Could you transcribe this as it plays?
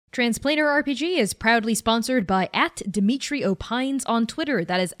Transplanar RPG is proudly sponsored by @DimitriOpines on Twitter,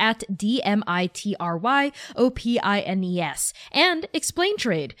 that is @DMITRYOPINES, and Explain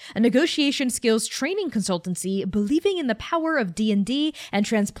Trade, a negotiation skills training consultancy believing in the power of D&D and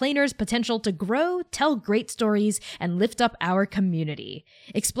Transplanar's potential to grow, tell great stories, and lift up our community.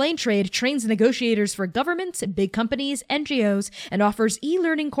 Explain Trade trains negotiators for governments, big companies, NGOs, and offers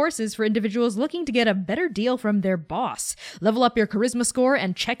e-learning courses for individuals looking to get a better deal from their boss. Level up your charisma score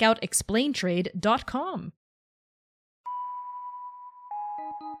and check out explaintrade.com.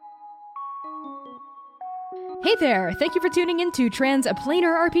 Hey there! Thank you for tuning in to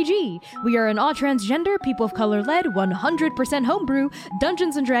Transplanar RPG. We are an all-transgender, people of color-led, 100% homebrew,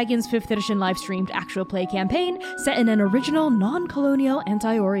 Dungeons & Dragons 5th edition live-streamed actual play campaign set in an original, non-colonial,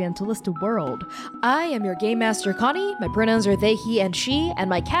 anti-orientalist world. I am your Game Master Connie, my pronouns are they, he, and she, and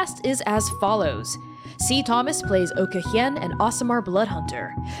my cast is as follows. C. Thomas plays Oka Hien, an Aasimar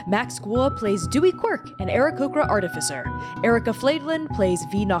Bloodhunter. Max Guo plays Dewey Quirk, an Aarakocra Artificer. Erica Flaidlin plays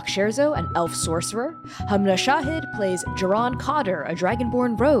V. Noksherzo, an Elf Sorcerer. Hamna Shahid plays Jaron Cotter, a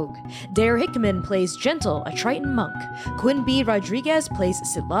Dragonborn Rogue. Dare Hickman plays Gentle, a Triton Monk. Quinn B. Rodriguez plays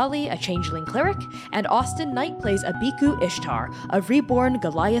Sitlali, a Changeling Cleric. And Austin Knight plays Abiku Ishtar, a Reborn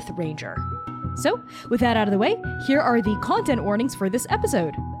Goliath Ranger. So, with that out of the way, here are the content warnings for this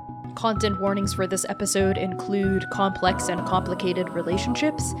episode. Content warnings for this episode include complex and complicated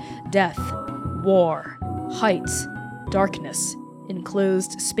relationships, death, war, heights, darkness,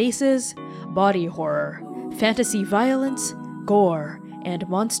 enclosed spaces, body horror, fantasy violence, gore, and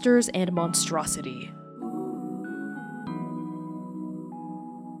monsters and monstrosity.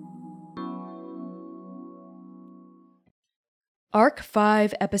 Arc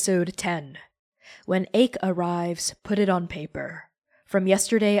 5, Episode 10. When Ache Arrives, Put It on Paper. From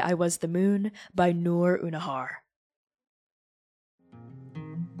Yesterday I Was the Moon by Noor Unahar.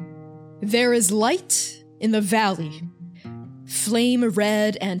 There is light in the valley, flame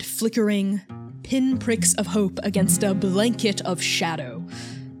red and flickering, pinpricks of hope against a blanket of shadow.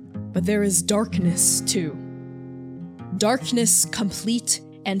 But there is darkness too. Darkness complete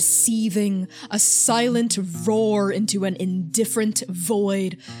and seething, a silent roar into an indifferent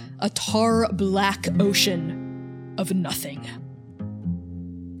void, a tar black ocean of nothing.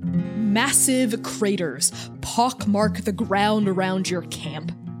 Massive craters pockmark the ground around your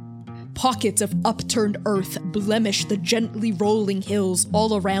camp. Pockets of upturned earth blemish the gently rolling hills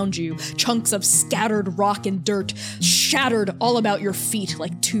all around you, chunks of scattered rock and dirt shattered all about your feet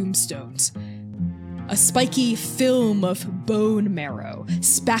like tombstones. A spiky film of bone marrow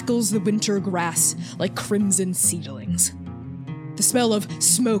spackles the winter grass like crimson seedlings. The smell of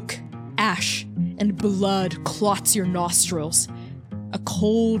smoke, ash, and blood clots your nostrils. A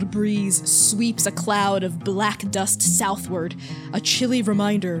cold breeze sweeps a cloud of black dust southward, a chilly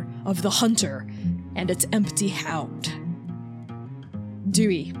reminder of the hunter and its empty hound.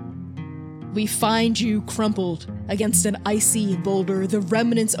 Dewey, we find you crumpled against an icy boulder, the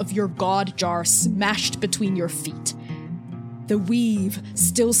remnants of your god jar smashed between your feet. The weave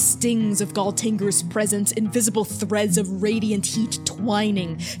still stings of Galtinger's presence, invisible threads of radiant heat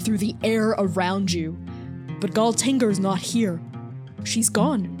twining through the air around you. But Galtinger's not here. She's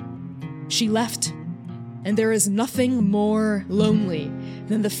gone. She left. And there is nothing more lonely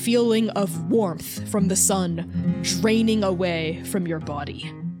than the feeling of warmth from the sun draining away from your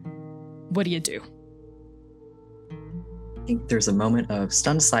body. What do? I think there's a moment of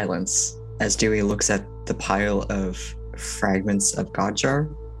stunned silence as Dewey looks at the pile of fragments of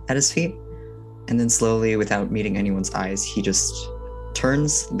Godjar at his feet. And then slowly, without meeting anyone's eyes, he just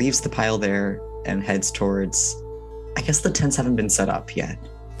turns, leaves the pile there, and heads towards... I guess the tents haven't been set up yet.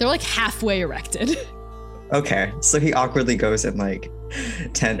 They're like halfway erected. Okay, so he awkwardly goes and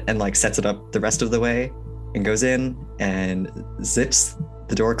tent and sets it up the rest of the way and goes in and zips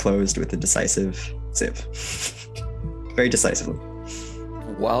the door closed with a decisive zip. Very decisively.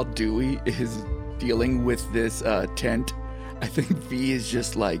 While Dewey is dealing with this tent, I think V is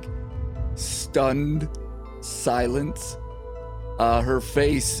just stunned silence. Her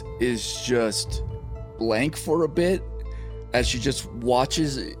face is just blank for a bit as she just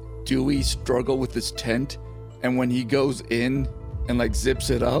watches Dewey struggle with this tent, and when he goes in and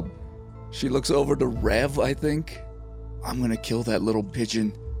zips it up, she looks over to Rev, I think. I'm gonna kill that little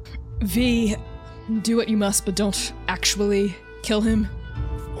pigeon. V, do what you must, but don't actually kill him.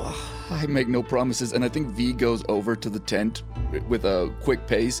 I make no promises, and I think V goes over to the tent with a quick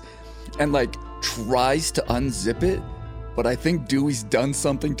pace and tries to unzip it, but I think Dewey's done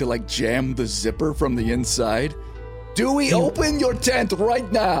something to jam the zipper from the inside. Dewey, open your tent right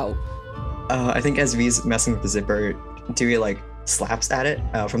now! I think as V's messing with the zipper, Dewey slaps at it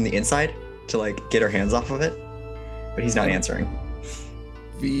from the inside to like get her hands off of it, but he's not answering.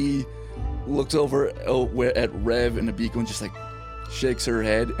 V looks over at Rev and Abiko and just like shakes her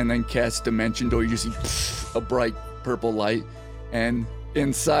head and then casts Dimension Door. You see a bright purple light, and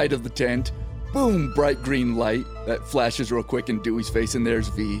inside of the tent, boom, bright green light that flashes real quick in Dewey's face, and there's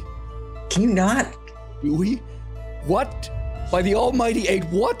V. Can you not? Dewey? What? By the almighty eight,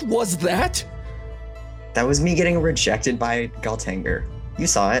 what was that? That was me getting rejected by Galtanger. You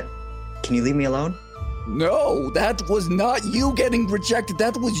saw it. Can you leave me alone? No, that was not you getting rejected.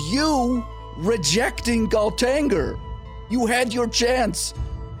 That was you rejecting Galtanger. You had your chance.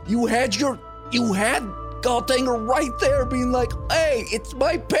 You had Galtanger right there being like, hey, it's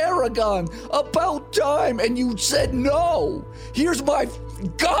my Paragon, about time, and you said no. Here's my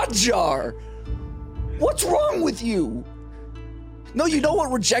God jar. What's wrong with you? No, you know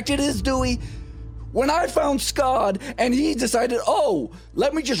what rejected is, Dewey? When I found Scott and he decided, oh,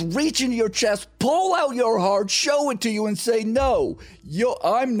 let me just reach into your chest, pull out your heart, show it to you and say, no,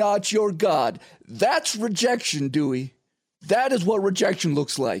 I'm not your God. That's rejection, Dewey. That is what rejection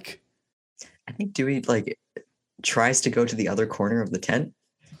looks like. I think Dewey tries to go to the other corner of the tent,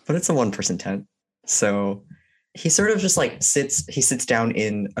 but it's a one-person tent. So he sort of just sits down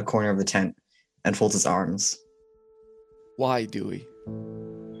in a corner of the tent and folds his arms. Why, Dewey?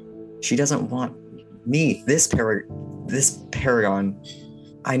 She doesn't want me, this Paragon.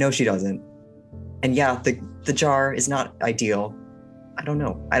 I know she doesn't. And yeah, the jar is not ideal. I don't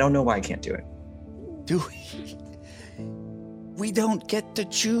know why I can't do it. Dewey, we don't get to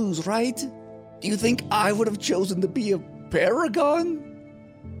choose, right? Do you think I would have chosen to be a Paragon?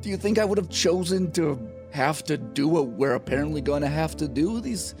 Do you think I would have chosen to have to do what we're apparently going to have to do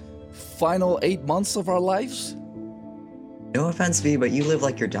these final 8 months of our lives? No offense, V, but you live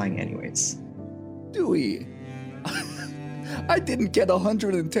like you're dying anyways. Dewey, I didn't get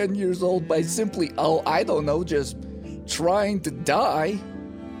 110 years old by simply, just trying to die.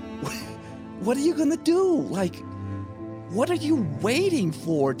 What are you gonna do? What are you waiting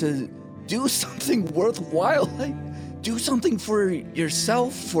for to do something worthwhile? Do something for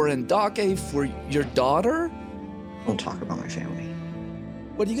yourself, for Ndake, for your daughter? Don't talk about my family.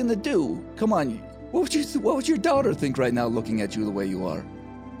 What are you gonna do? Come on, what would your daughter think right now looking at you the way you are?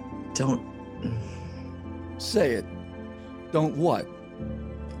 Don't. Say it. Don't what?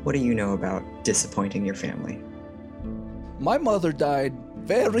 What do you know about disappointing your family? My mother died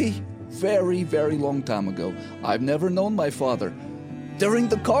very, very, very long time ago. I've never known my father. During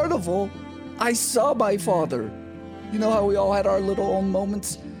the carnival, I saw my father. You know how we all had our little own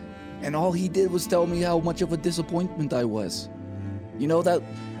moments? And all he did was tell me how much of a disappointment I was. You know that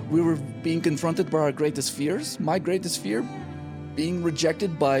we were being confronted by our greatest fears? My greatest fear? Being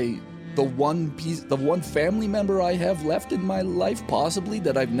rejected by the one family member I have left in my life, possibly,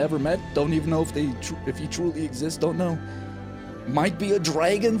 that I've never met. Don't even know if he truly exists, don't know. Might be a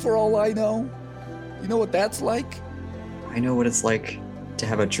dragon for all I know. You know what that's like? I know what it's like to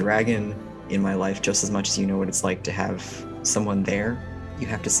have a dragon in my life just as much as you know what it's like to have someone there you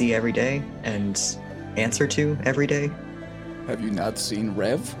have to see every day and answer to every day. Have you not seen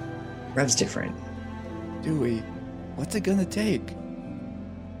Rev? Rev's different. Dewey, what's it gonna take?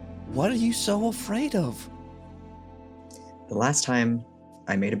 What are you so afraid of? The last time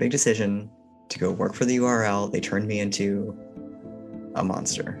I made a big decision to go work for the URL, they turned me into a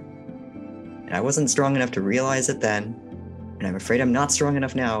monster. And I wasn't strong enough to realize it then, and I'm afraid I'm not strong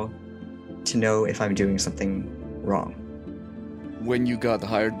enough now to know if I'm doing something wrong. When you got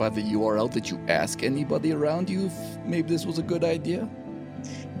hired by the URL, did you ask anybody around you if maybe this was a good idea?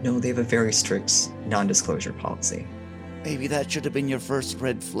 No, they have a very strict non-disclosure policy. Maybe that should have been your first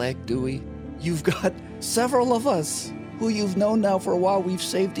red flag, Dewey. You've got several of us who you've known now for a while. We've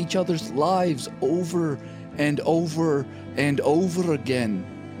saved each other's lives over and over and over again.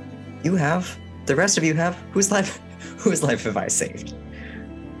 You have. The rest of you have. Whose life have I saved?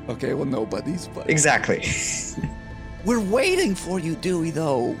 Okay, well, nobody's, but... Exactly. We're waiting for you, Dewey,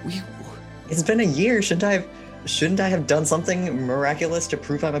 though. It's been a year. Shouldn't I have done something miraculous to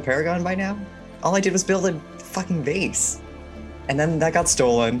prove I'm a Paragon by now? All I did was build a fucking vase. And then that got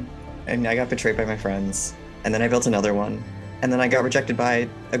stolen, and I got betrayed by my friends. And then I built another one. And then I got rejected by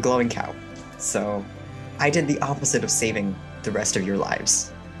a glowing cow. So I did the opposite of saving the rest of your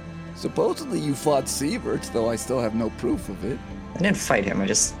lives. Supposedly you fought Sievert, though I still have no proof of it. I didn't fight him, I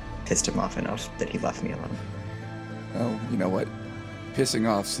just pissed him off enough that he left me alone. Oh, you know what? Pissing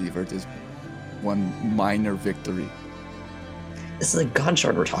off Sievert is one minor victory. This is a God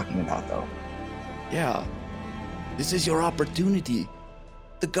shard we're talking about, though. Yeah. This is your opportunity.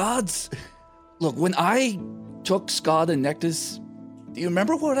 The gods... Look, when I took Scott and Nectus, do you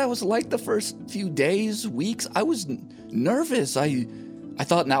remember what I was like the first few days, weeks? I was nervous. I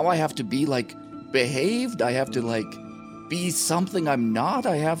thought now I have to be like behaved. I have to like be something I'm not.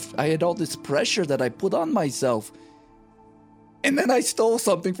 I had all this pressure that I put on myself. And then I stole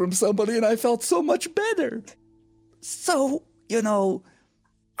something from somebody and I felt so much better. So,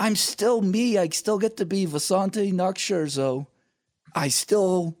 I'm still me. I still get to be Vasante Noxurzo. I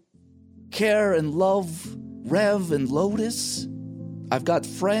still care and love Rev and Lotus. I've got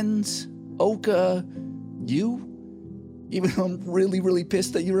friends, Oka, you. Even though I'm really, really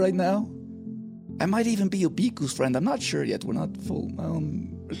pissed at you right now. I might even be Obiku's friend. I'm not sure yet. We're not full.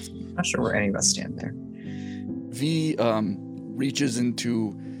 Not sure where any of us stand there. V reaches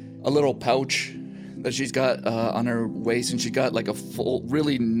into a little pouch that she's got on her waist, and she got like a full,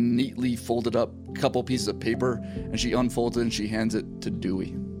 really neatly folded up couple pieces of paper, and she unfolds it and she hands it to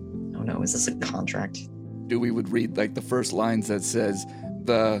Dewey. Oh no, is this a contract? Dewey would read like the first lines that says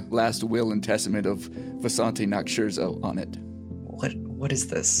the last will and testament of Vasante Noxurzo on it. What is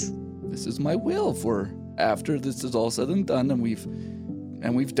this? This is my will for after this is all said and done and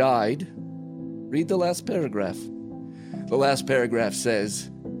we've died. Read the last paragraph. The last paragraph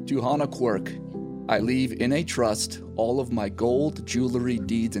says, to Hana Quirk, I leave in a trust all of my gold, jewelry,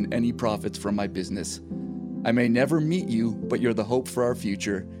 deeds, and any profits from my business. I may never meet you, but you're the hope for our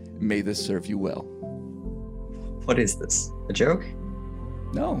future. May this serve you well. What is this? A joke?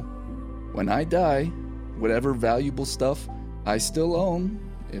 No. When I die, whatever valuable stuff I still own,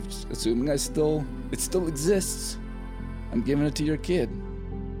 assuming it still exists, I'm giving it to your kid.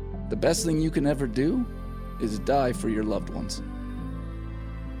 The best thing you can ever do is die for your loved ones.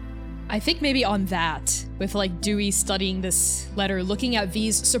 I think maybe on that, with like Dewey studying this letter, looking at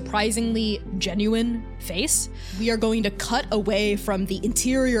V's surprisingly genuine face, we are going to cut away from the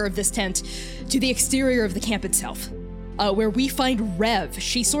interior of this tent to the exterior of the camp itself, where we find Rev.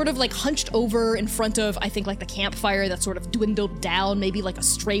 She's sort of like hunched over in front of, I think, like the campfire that sort of dwindled down, maybe like a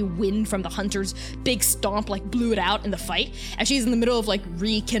stray wind from the hunter's big stomp like blew it out in the fight, and she's in the middle of like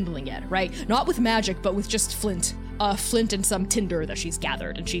rekindling it, right? Not with magic, but with just flint. Flint and some tinder that she's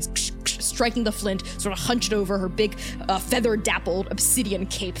gathered, and she's striking the flint, sort of hunched over, her big feather-dappled obsidian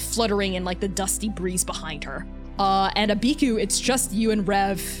cape fluttering in like the dusty breeze behind her. And Abiku, it's just you and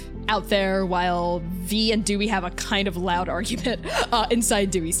Rev out there while V and Dewey have a kind of loud argument inside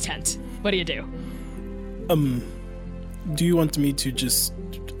Dewey's tent. What do you do? Do you want me to just...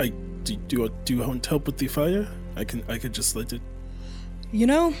 Do you want help with the fire? I could just light it.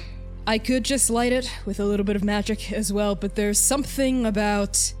 I could just light it with a little bit of magic as well, but there's something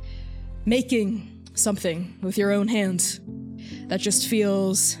about making something with your own hands that just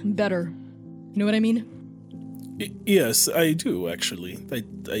feels better. You know what I mean? Yes, I do, actually.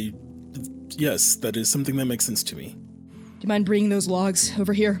 Yes, that is something that makes sense to me. Do you mind bringing those logs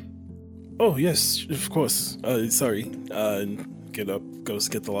over here? Oh, yes, of course. Sorry. Get up, go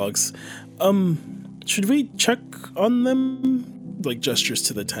get the logs. Should we check on them? Like gestures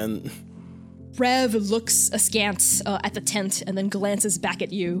to the tent. Rev looks askance at the tent and then glances back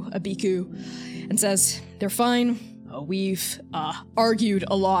at you, Abiku, and says, they're fine. We've argued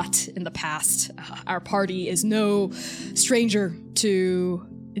a lot in the past. Our party is no stranger to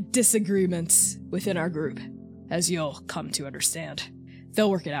disagreements within our group, as you'll come to understand.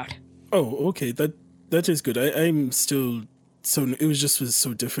 They'll work it out. Oh, okay. That is good. I'm still it was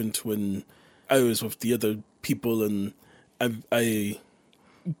so different when I was with the other people, and I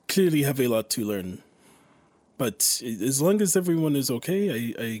clearly have a lot to learn. But as long as everyone is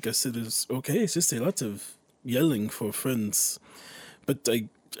okay, I guess it is okay. It's just a lot of yelling for friends. But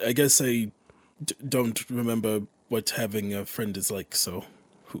I guess I don't remember what having a friend is like, so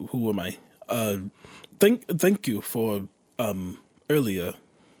who am I? Thank you for earlier.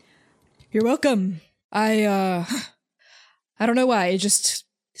 You're welcome. I don't know why,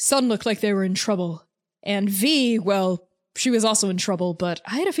 Sun looked like they were in trouble. And V, well, she was also in trouble, but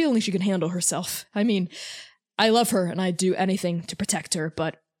I had a feeling she could handle herself. I mean, I love her and I'd do anything to protect her,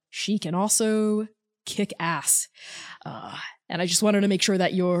 but she can also kick ass. And I just wanted to make sure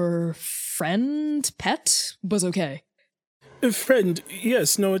that your pet was okay. A friend,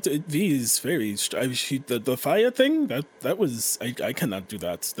 yes, no, V is very, the fire thing, that was, I cannot do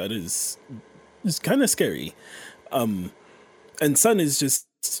that. That is, it's kind of scary. And Sun is just,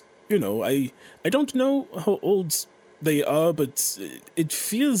 I don't know how old they are, but it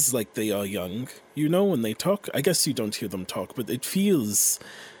feels like they are young, when they talk. I guess you don't hear them talk, but it feels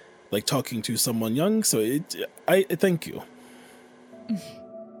like talking to someone young, so I thank you.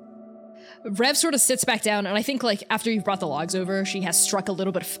 Rev sort of sits back down, and I think, like, after you've brought the logs over, she has struck a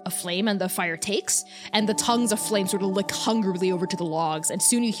little bit of flame, and the fire takes, and the tongues of flame sort of lick hungrily over to the logs, and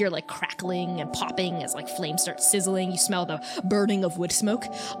soon you hear, like, crackling and popping as, like, flames start sizzling. You smell the burning of wood smoke,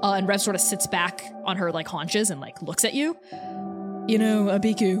 and Rev sort of sits back on her, like, haunches and, like, looks at you. You know,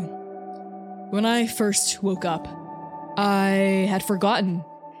 Abiku, when I first woke up, I had forgotten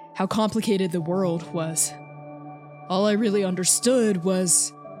how complicated the world was. All I really understood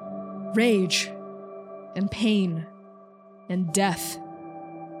was rage, and pain, and death,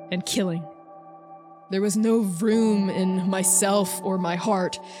 and killing. There was no room in myself or my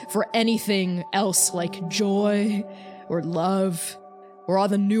heart for anything else like joy, or love, or all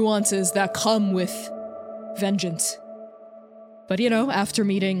the nuances that come with vengeance. But you know, after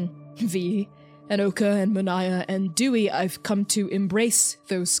meeting V, and Oka, and Manaya, and Dewey, I've come to embrace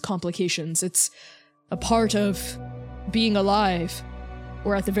those complications. It's a part of being alive,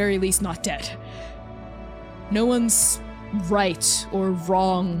 or at the very least not dead. No one's right or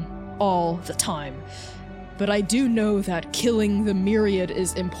wrong all the time, but I do know that killing the myriad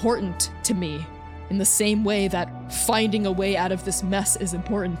is important to me, in the same way that finding a way out of this mess is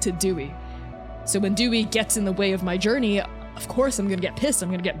important to Dewey. So when Dewey gets in the way of my journey, of course I'm gonna get pissed, I'm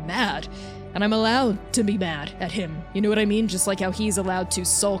gonna get mad, and I'm allowed to be mad at him. You know what I mean? Just like how he's allowed to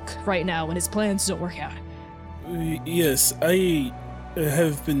sulk right now when his plans don't work out. Yes, I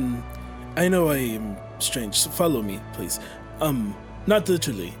have been... I know I am strange, so follow me, please. Not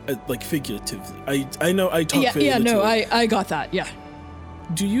literally, like figuratively. I know I talk very little. No, I got that, yeah.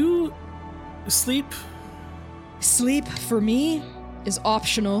 Do you sleep? Sleep, for me, is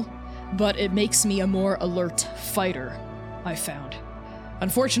optional, but it makes me a more alert fighter, I found.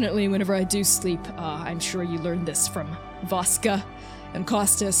 Unfortunately, whenever I do sleep, I'm sure you learned this from Vaska and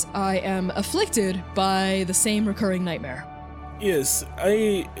Costas, I am afflicted by the same recurring nightmare. Yes,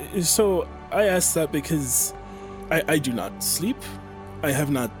 I asked that because I do not sleep. I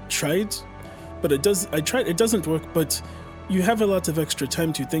have not tried, but it doesn't work, but you have a lot of extra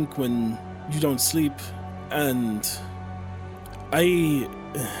time to think when you don't sleep, and I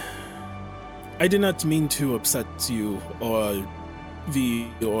did not mean to upset you or V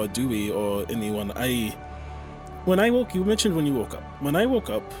or Dewey or anyone. You mentioned when you woke up. When I woke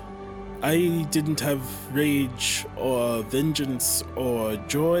up, I didn't have rage or vengeance or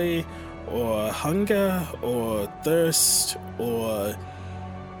joy or hunger or thirst or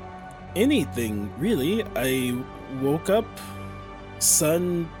anything, really. I woke up,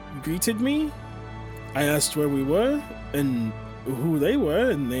 sun greeted me, I asked where we were and who they were,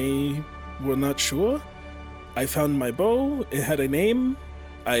 and they were not sure. I found my bow, it had a name,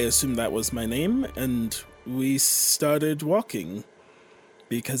 I assumed that was my name, and we started walking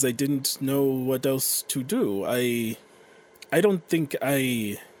because I didn't know what else to do. I don't think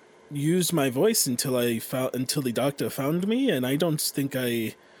I used my voice until the doctor found me, and I don't think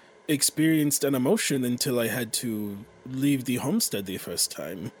I experienced an emotion until I had to leave the homestead the first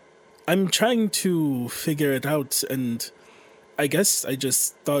time. I'm trying to figure it out, and I guess I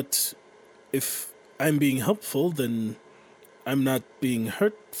just thought if I'm being helpful, then I'm not being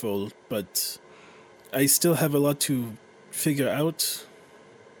hurtful, but I still have a lot to figure out.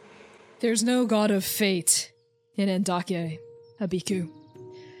 There's no god of fate in Endake, Abiku.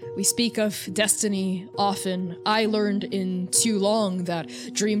 We speak of destiny often. I learned in too long that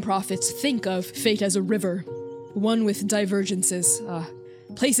dream prophets think of fate as a river, one with divergences,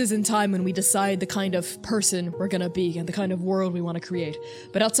 places in time when we decide the kind of person we're gonna be and the kind of world we want to create.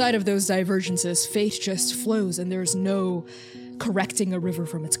 But outside of those divergences, fate just flows and there's no correcting a river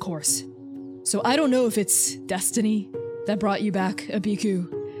from its course. So I don't know if it's destiny that brought you back,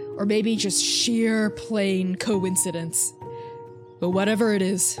 Abiku, or maybe just sheer plain coincidence. But whatever it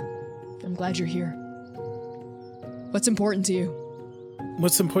is, I'm glad you're here. What's important to you?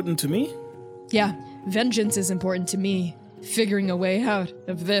 What's important to me? Yeah, vengeance is important to me. Figuring a way out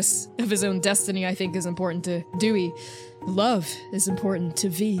of his own destiny, I think is important to Dewey. Love is important to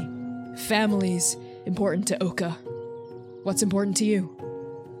V. Family's important to Oka. What's important to you?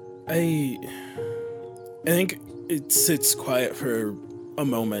 I think it sits quiet for a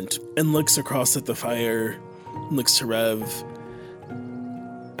moment and looks across at the fire, looks to Rev.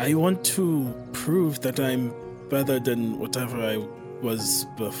 I want to prove that I'm better than whatever I was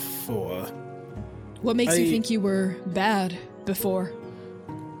before. What makes you think you were bad before?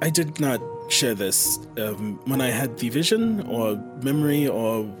 I did not share this when I had the vision or memory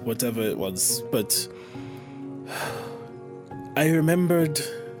or whatever it was, but I remembered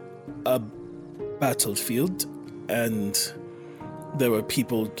a battlefield and there were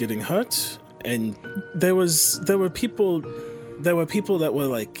people getting hurt, and there were people there were people that were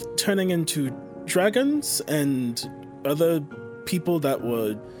like turning into dragons and other people that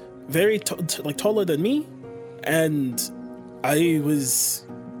were very taller than me, and I was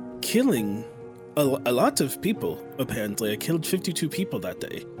killing a lot of people. Apparently, I killed 52 people that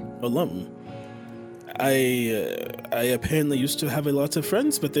day alone. I apparently used to have a lot of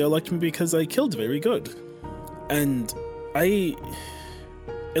friends, but they all liked me because I killed very good. And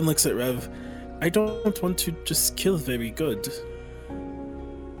looks at Rev, I don't want to just kill very good.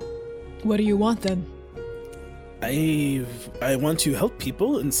 What do you want then? I want to help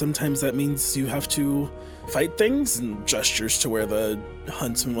people, and sometimes that means you have to fight things and gestures to where the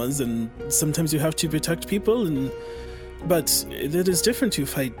huntsman was, and sometimes you have to protect people, but it is different to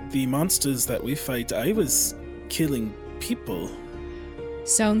fight the monsters that we fight. I was killing people.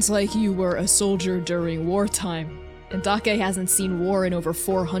 Sounds like you were a soldier during wartime, and Dake hasn't seen war in over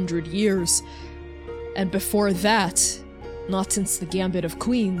 400 years. And before that, not since the Gambit of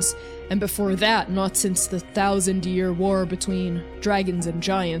Queens, and before that, not since the 1,000-year war between dragons and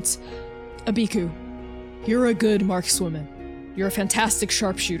giants. Abiku, you're a good markswoman. You're a fantastic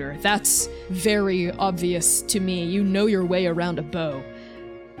sharpshooter. That's very obvious to me. You know your way around a bow.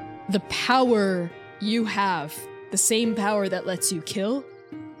 The power you have, the same power that lets you kill,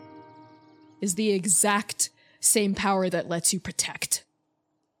 is the exact same power that lets you protect.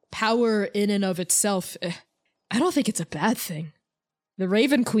 Power in and of itself, I don't think it's a bad thing. The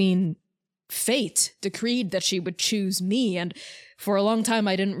Raven Queen, fate, decreed that she would choose me, and for a long time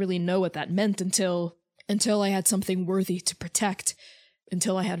I didn't really know what that meant until I had something worthy to protect,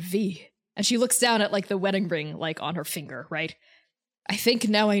 until I had V. And she looks down at, like, the wedding ring, like, on her finger, right? I think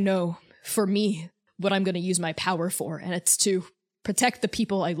now I know, for me, what I'm gonna use my power for, and it's to protect the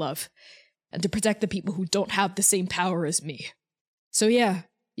people I love, and to protect the people who don't have the same power as me. So yeah,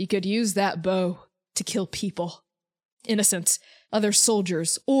 you could use that bow to kill people. Innocents, other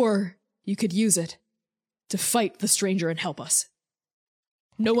soldiers, or you could use it to fight the stranger and help us.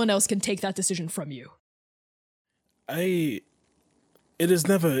 No one else can take that decision from you. It is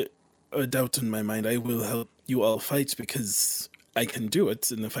never a doubt in my mind. I will help you all fight because I can do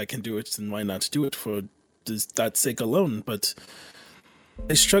it, and if I can do it, then why not do it for that sake alone? But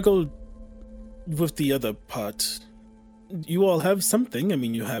I struggle with the other part. You all have something. I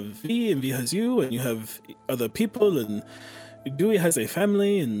mean, you have V, and V has you, and you have other people, and Dewey has a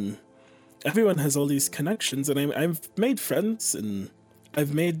family, and everyone has all these connections, and I've made friends, and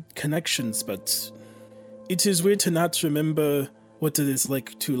I've made connections, but it is weird to not remember what it is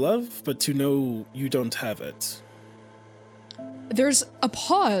like to love, but to know you don't have it. There's a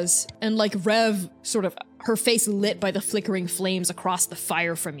pause, and like Rev, sort of her face lit by the flickering flames across the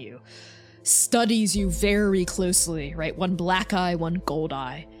fire from you, studies you very closely, right? One black eye, one gold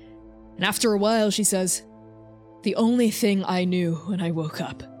eye. And after a while, she says, "The only thing I knew when I woke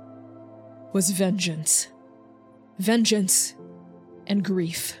up was vengeance. Vengeance and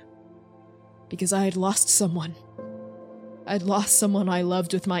grief. Because I had lost someone. I'd lost someone I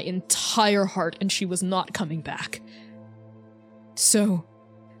loved with my entire heart, and she was not coming back. So,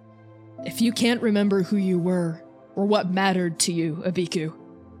 if you can't remember who you were, or what mattered to you, Abiku,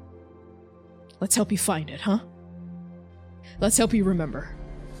 let's help you find it, huh? Let's help you remember."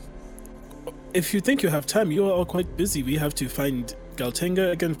 If you think you have time, you are all quite busy. We have to find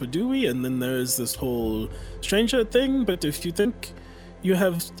Galtenga again for Dewey, and then there's this whole stranger thing, but if you think you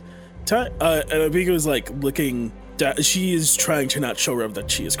have time... and Abigail is like looking... she is trying to not show Rev that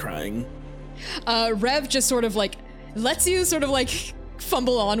she is crying. Rev just sort of like lets you sort of like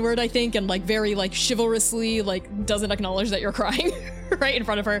fumble onward, I think, and like very like chivalrously like doesn't acknowledge that you're crying right in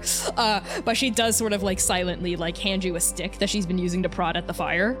front of her. But she does sort of like silently like hand you a stick that she's been using to prod at the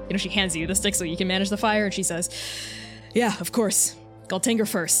fire. You know, she hands you the stick so you can manage the fire, and she says, "Yeah, of course. Galtenga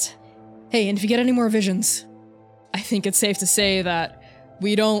first. Hey, and if you get any more visions, I think it's safe to say that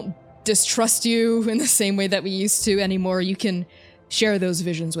we don't distrust you in the same way that we used to anymore. You can share those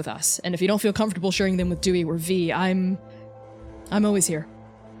visions with us. And if you don't feel comfortable sharing them with Dewey or V, I'm always here."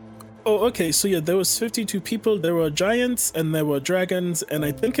 Oh, okay, so yeah, there was 52 people, there were giants, and there were dragons, and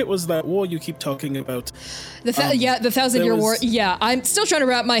I think it was that war you keep talking about. The 1,000-year war. Yeah, I'm still trying to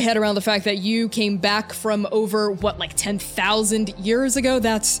wrap my head around the fact that you came back from over, what, like 10,000 years ago?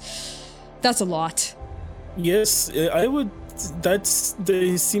 That's a lot. Yes, I would... that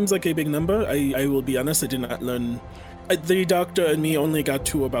seems like a big number. I will be honest, I did not learn... the doctor and me only got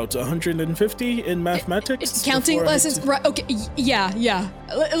to about 150 in mathematics. Counting lessons, right? Okay, yeah.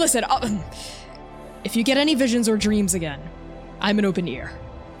 Listen, if you get any visions or dreams again, I'm an open ear.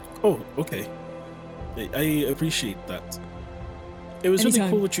 Oh, okay. I appreciate that. It was Anytime.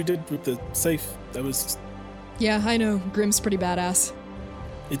 really cool what you did with the safe. That was... Yeah, I know. Grim's pretty badass.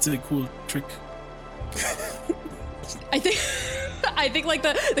 It's a cool trick. I think like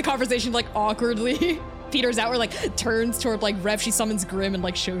the conversation like awkwardly peters out, or like turns toward like Rev. She summons Grim and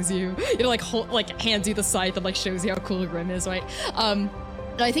like shows you, like hands you the scythe and like shows you how cool Grim is, right? And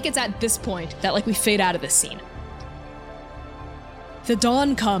I think it's at this point that like we fade out of this scene. The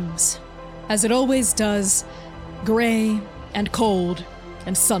dawn comes, as it always does, gray and cold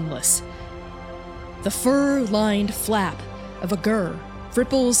and sunless. The fur-lined flap of a gur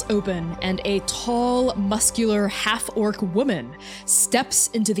ripples open, and a tall, muscular, half-orc woman steps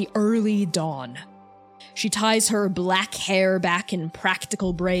into the early dawn. She ties her black hair back in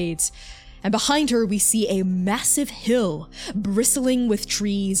practical braids, and behind her we see a massive hill bristling with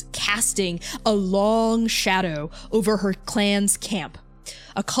trees, casting a long shadow over her clan's camp,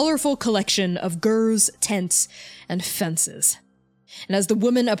 a colorful collection of gurs, tents, and fences. And as the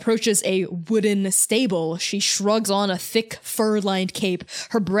woman approaches a wooden stable, she shrugs on a thick, fur-lined cape,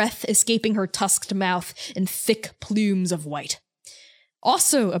 her breath escaping her tusked mouth in thick plumes of white.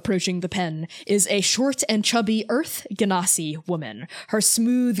 Also approaching the pen is a short and chubby Earth Genasi woman. Her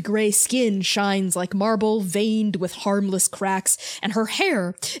smooth gray skin shines like marble, veined with harmless cracks, and her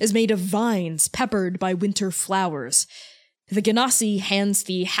hair is made of vines peppered by winter flowers. The Genasi hands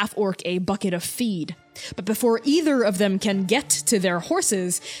the half-orc a bucket of feed, but before either of them can get to their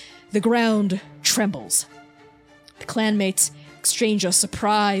horses, the ground trembles. The clanmates exchange a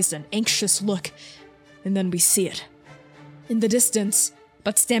surprised and anxious look, and then we see it. In the distance,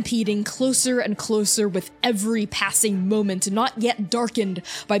 but stampeding closer and closer with every passing moment, not yet darkened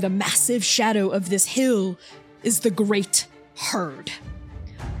by the massive shadow of this hill, is the great herd.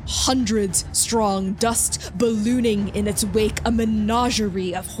 Hundreds strong, dust ballooning in its wake, a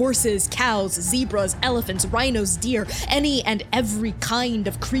menagerie of horses, cows, zebras, elephants, rhinos, deer, any and every kind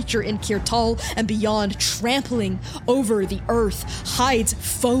of creature in Kirtal and beyond, trampling over the earth, hides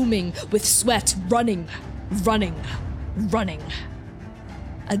foaming with sweat, running.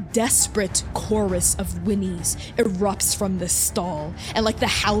 A desperate chorus of whinnies erupts from this stall, and like the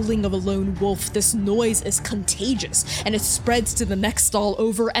howling of a lone wolf, this noise is contagious, and it spreads to the next stall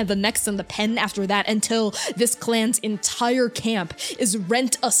over and the next in the pen after that, until this clan's entire camp is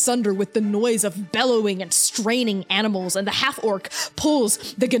rent asunder with the noise of bellowing and straining animals, and the half-orc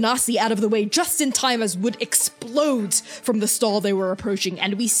pulls the Genasi out of the way just in time as wood explodes from the stall they were approaching,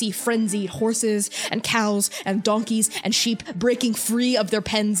 and we see frenzied horses and cows and donkeys and sheep breaking free of their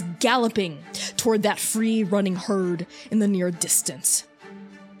pens, galloping toward that free-running herd in the near distance.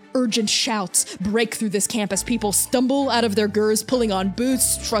 Urgent shouts break through this camp as people stumble out of their gurs, pulling on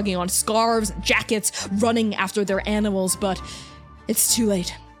boots, shrugging on scarves, jackets, running after their animals, but it's too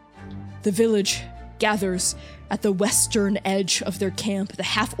late. The village gathers at the western edge of their camp, the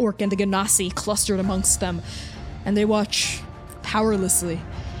half-orc and the Genasi clustered amongst them, and they watch powerlessly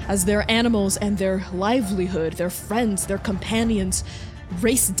as their animals and their livelihood, their friends, their companions,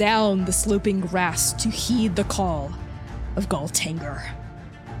 race down the sloping grass to heed the call of Galtanger.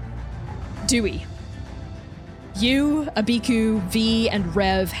 Dewey, you, Abiku, V, and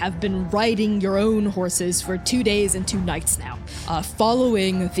Rev have been riding your own horses for 2 days and 2 nights now,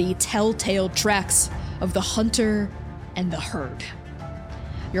 following the telltale tracks of the hunter and the herd.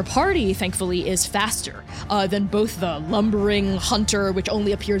 Your party, thankfully, is faster than both the lumbering hunter, which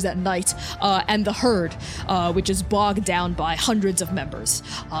only appears at night, and the herd, which is bogged down by hundreds of members.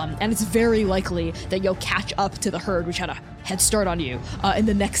 And it's very likely that you'll catch up to the herd, which had a head start on you, in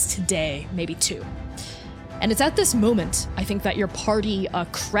the next day, maybe 2. And it's at this moment, I think, that your party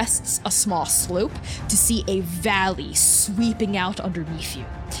crests a small slope to see a valley sweeping out underneath you.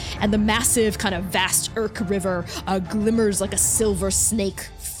 And the massive, kind of vast Urk River glimmers like a silver snake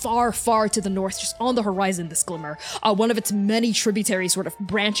far, far to the north, just on the horizon, this glimmer. One of its many tributaries sort of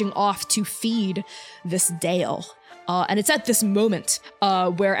branching off to feed this dale. And it's at this moment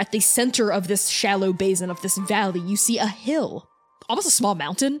where at the center of this shallow basin of this valley, you see a hill, almost a small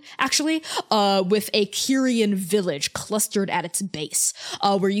mountain, actually, with a Kyrian village clustered at its base,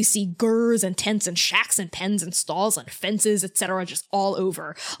 where you see gurs and tents and shacks and pens and stalls and fences, etc., just all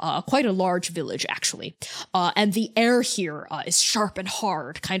over. Quite a large village, actually. And the air here is sharp and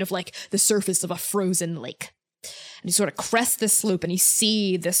hard, kind of like the surface of a frozen lake. And you sort of crest this slope and you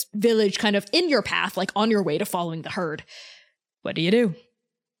see this village kind of in your path, like on your way to following the herd. What do?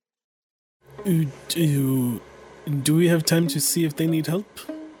 Do we have time to see if they need help?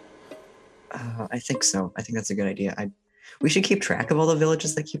 I think so. I think that's a good idea. We should keep track of all the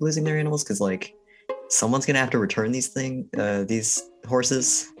villages that keep losing their animals, because like someone's gonna have to return these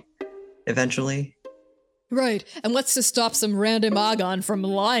horses eventually. Right, and what's to stop some random Agon from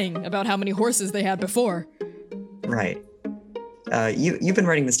lying about how many horses they had before? Right. You've been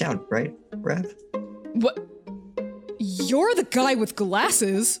writing this down, right, Rev? What? You're the guy with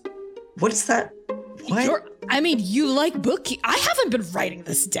glasses. What's that? What? You like bookkeeping. I haven't been writing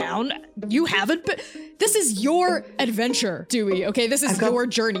this down. You haven't, but this is your adventure, Dewey, okay? This is your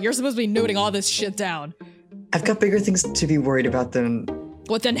journey. You're supposed to be noting all this shit down. I've got bigger things to be worried about than...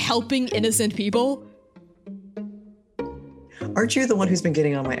 What, than helping innocent people? Aren't you the one who's been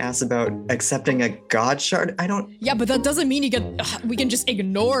getting on my ass about accepting a god shard? I don't... Yeah, but that doesn't mean we can just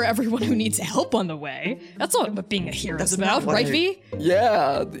ignore everyone who needs help on the way. That's not what being a hero is about, right, V?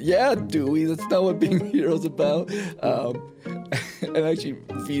 Yeah, Dewey, that's not what being a hero is about. And actually,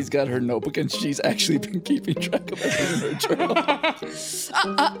 V's got her notebook and she's actually been keeping track of everything in her journal.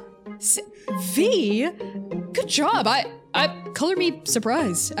 V, good job. I color me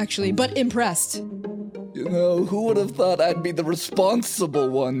surprised, actually, but impressed. You know, who would have thought I'd be the responsible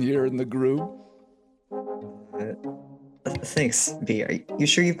one here in the group? Thanks, V. Are you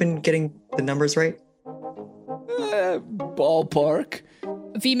sure you've been getting the numbers right? Ballpark.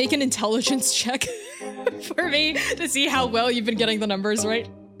 V, make an intelligence check for me to see how well you've been getting the numbers right.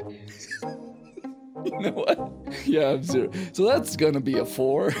 You know what? Yeah, I'm 0. So that's gonna be a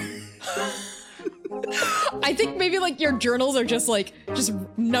 4. I think maybe like your journals are just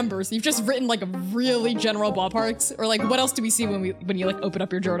numbers. You've just written like really general ballparks, or like what else do we see when you like open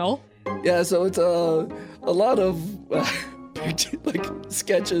up your journal? Yeah, so it's a lot of like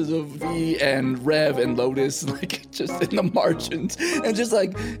sketches of V and Rev and Lotus, like just in the margins, and just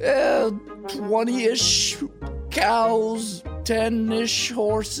like 20-ish cows, 10-ish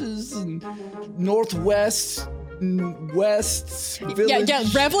horses, and northwest. West village. Yeah,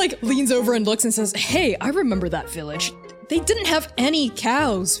 Rev like leans over and looks and says, "Hey, I remember that village. They didn't have any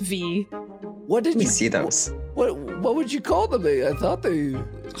cows, V." What did Let me you see those? What would you call them? I thought they...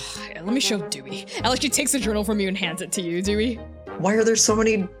 Let me show Dewey. Alex, she takes the journal from you and hands it to you, Dewey. Why are there so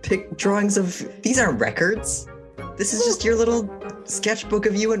many drawings of... These aren't records. This is just your little sketchbook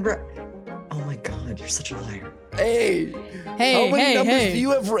of you and Oh my god, you're such a liar. Hey, how many numbers do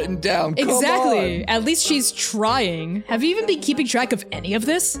you have written down? Exactly. At least she's trying. Have you even been keeping track of any of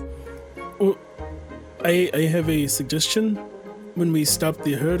this? Well, I have a suggestion. When we stop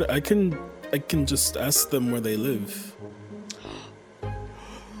the herd, I can just ask them where they live.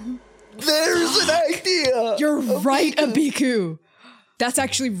 There's an idea. You're right, Abiku. That's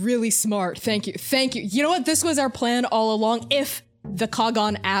actually really smart. Thank you. You know what? This was our plan all along. If the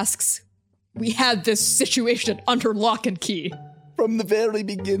Kagan asks, we had this situation under lock and key. From the very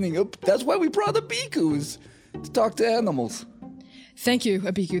beginning. That's why we brought the Bikus, to talk to animals. Thank you,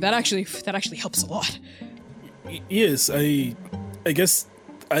 Abiku. That actually helps a lot. Yes, I guess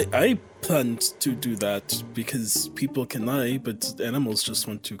I planned to do that because people can lie, but animals just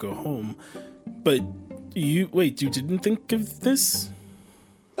want to go home. But you didn't think of this?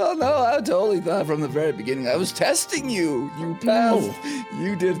 Oh no, I totally thought from the very beginning. I was testing you. You passed.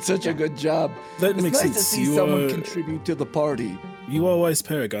 You did such a good job. That makes nice sense. to see someone contribute to the party. You are wise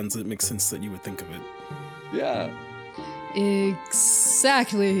paragons. It makes sense that you would think of it. Yeah.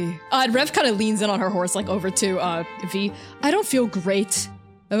 Exactly. Rev kind of leans in on her horse, like over to V. I don't feel great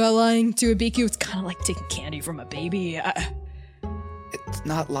about lying to Abiku. It's kind of like taking candy from a baby. It's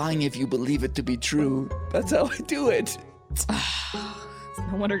not lying if you believe it to be true. That's how I do it.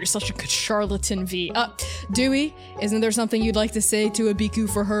 No wonder you're such a good charlatan, V. Dewey, isn't there something you'd like to say to Abiku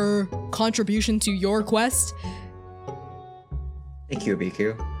for her contribution to your quest? Thank you,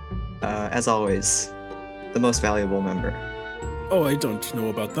 Abiku. As always, the most valuable member. Oh, I don't know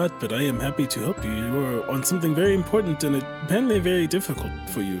about that, but I am happy to help you. You are on something very important and apparently very difficult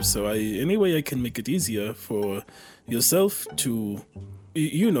for you. So any way I can make it easier for yourself to,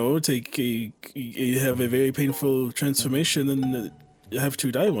 have a very painful transformation and have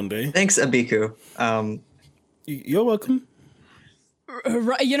to die one day. Thanks, Abiku. You're welcome.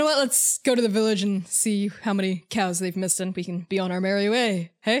 Right, you know what? Let's go to the village and see how many cows they've missed, and we can be on our merry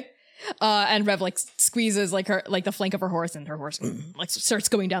way. Hey? And Rev squeezes the flank of her horse, and her horse starts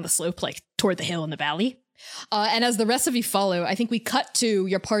going down the slope toward the hill in the valley. And as the rest of you follow, I think we cut to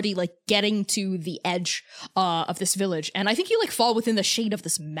your party getting to the edge of this village, and I think you fall within the shade of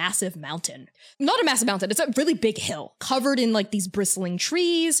this massive mountain. Not a massive mountain, it's a really big hill covered in these bristling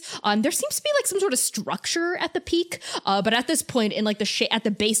trees. There seems to be some sort of structure at the peak, but at this point in at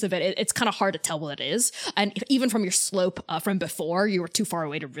the base of it, it's kind of hard to tell what it is. And even from your slope from before, you were too far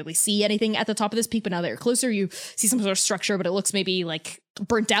away to really see anything at the top of this peak. But now that you're closer, you see some sort of structure, but it looks maybe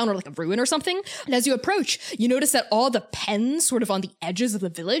burnt down or like a ruin or something. And as you approach, you notice that all the pens sort of on the edges of the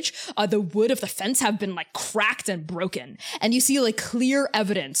village, the wood of the fence have been like cracked and broken. And you see like clear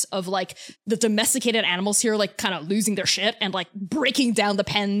evidence of like the domesticated animals here like kind of losing their shit and like breaking down the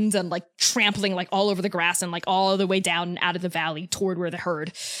pens and like trampling like all over the grass and like all the way down and out of the valley toward where the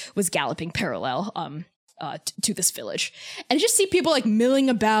herd was galloping parallel to this village. And you just see people like milling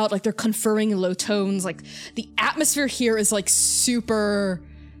about, like they're conferring in low tones. Like the atmosphere here is like super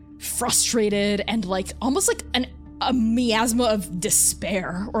frustrated and like almost like a miasma of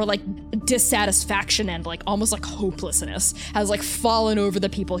despair or like dissatisfaction and like almost like hopelessness has like fallen over the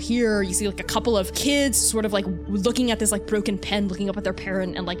people here. You see like a couple of kids sort of like looking at this like broken pen, looking up at their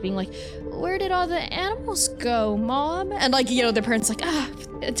parent and like being like, where did all the animals go, Mom? And like, you know, their parents like,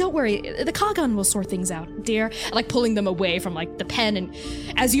 don't worry, the Kagan will sort things out, dear. And like pulling them away from like the pen. And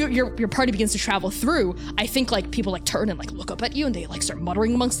as your party begins to travel through, I think like people like turn and like look up at you and they like start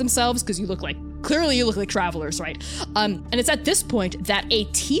muttering amongst themselves because you look like travelers, right? And it's at this point that a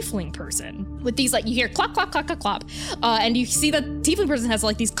tiefling person with these like, you hear clop, clop, clop, clop, clop. And you see that tiefling person has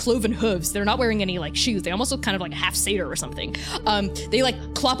like these cloven hooves. They're not wearing any like shoes. They almost look kind of like a half satyr or something. They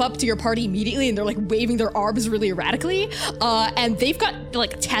like clop up to your party immediately and they're like waving their arms really erratically. And they've got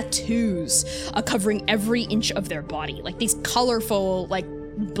like tattoos covering every inch of their body. Like these colorful, like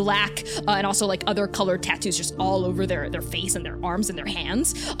black and also like other colored tattoos just all over their face and their arms and their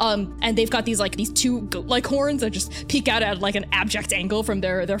hands. And they've got these two goat-like horns that just peek out at like an abject angle from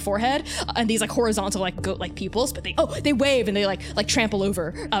their forehead, and these like horizontal like goat-like pupils. But they wave and they like trample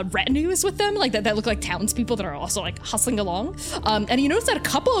over retinues with them like that look like townspeople that are also like hustling along. And you notice that a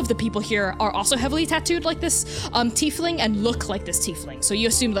couple of the people here are also heavily tattooed like this tiefling and look like this tiefling. So you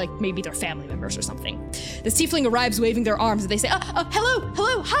assume like maybe they're family members or something. This tiefling arrives waving their arms and they say, hello,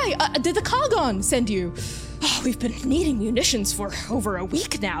 hi, did the Kagan send you? Oh, we've been needing munitions for over a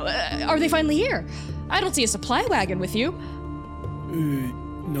week now. Are they finally here? I don't see a supply wagon with you.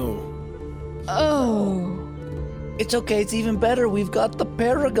 No. Oh. It's okay, it's even better. We've got the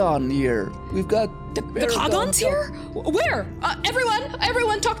Paragon here. We've got the Kagan's here? Where?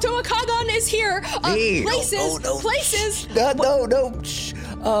 Everyone, talk to a Kagan is here. Places. No. Shh.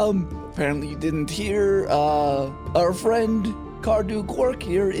 Apparently you didn't hear, our friend Cardu Quirk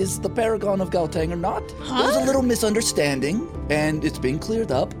here is the Paragon of Galtanger not. Huh? There's a little misunderstanding, and it's been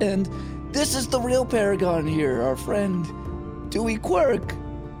cleared up, and this is the real Paragon here, our friend Dewey Quirk.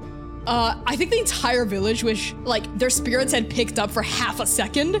 I think the entire village wish, like, their spirits had picked up for half a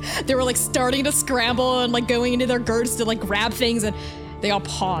second. They were, like, starting to scramble and, like, going into their girths to, like, grab things, and they all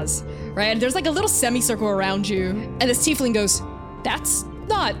pause, right? And there's, like, a little semicircle around you, and this tiefling goes, that's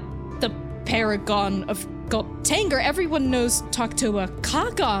not the Paragon of Galtanger. Everyone knows Toktoa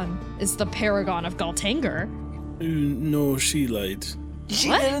Kagan is the Paragon of Galtanger. No, she lied.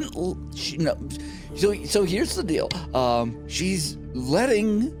 No. So here's the deal. She's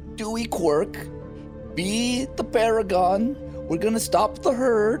letting Dewey Quirk be the Paragon. We're gonna stop the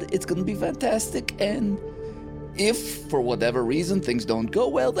herd. It's gonna be fantastic. And if for whatever reason things don't go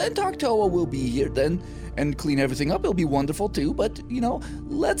well, then Toktoa will be here then and clean everything up. It'll be wonderful too. But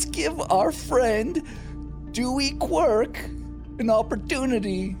let's give our friend Dewey Quirk an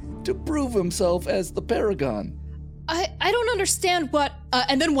opportunity to prove himself as the Paragon. I don't understand what,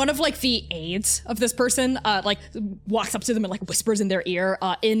 and then one of like the aides of this person like walks up to them and like whispers in their ear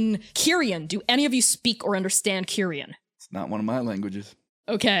in Kyrian. Do any of you speak or understand Kyrian? It's not one of my languages.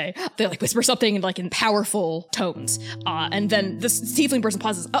 Okay. They like whisper something in like in powerful tones. And then this tiefling person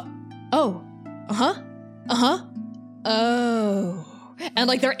pauses. Oh. And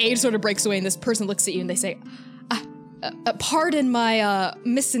like their aide sort of breaks away and this person looks at you and they say, pardon my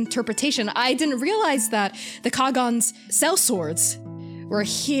misinterpretation. I didn't realize that the Kagan's sellswords were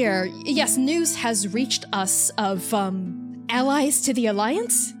here. Yes, news has reached us of allies to the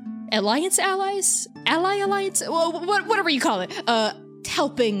Alliance? Alliance allies? Ally alliance? Well, whatever you call it.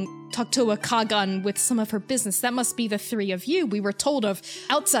 Helping Toktoa Kagan with some of her business. That must be the three of you. We were told of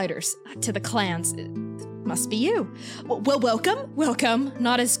outsiders to the clans. Must be you. Well, welcome.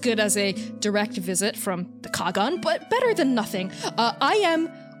 Not as good as a direct visit from the Kagan, but better than nothing. I am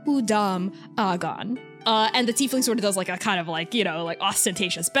Udam Agan. And the tiefling sort of does like a kind of like, like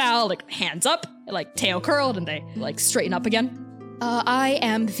ostentatious bow, like hands up, like tail curled, and they like straighten up again. I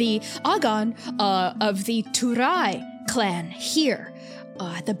am the Agan of the Turai clan here.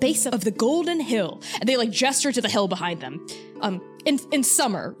 At the base of the Golden Hill. And they like gesture to the hill behind them. In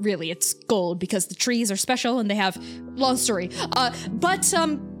summer, really, it's gold because the trees are special and they have, long story. But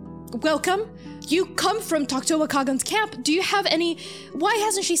welcome. You come from Toktoa Kagan's camp. Do you have any, why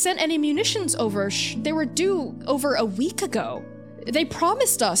hasn't she sent any munitions over? They were due over a week ago. They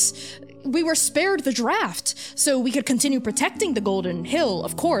promised us. We were spared the draft, so we could continue protecting the Golden Hill,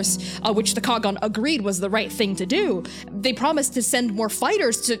 of course, which the Kagan agreed was the right thing to do. They promised to send more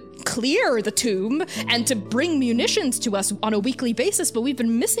fighters to clear the tomb and to bring munitions to us on a weekly basis, but we've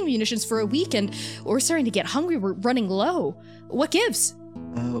been missing munitions for a week and we're starting to get hungry. We're running low. What gives?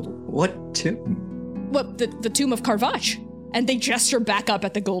 What tomb? Well, the tomb of Karvach. And they gesture back up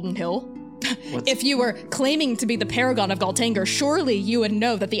at the Golden Hill. If you were claiming to be the paragon of Galtanger, surely you would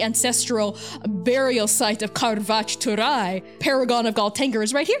know that the ancestral burial site of Karvach Turai, paragon of Galtanger,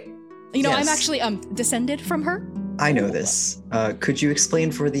 is right here. You know, Yes. I'm actually descended from her. I know this. Could you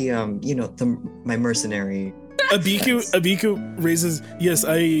explain for the my mercenary? Abiku raises. Yes,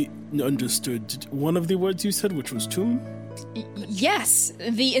 I understood one of the words you said, which was tomb. Yes,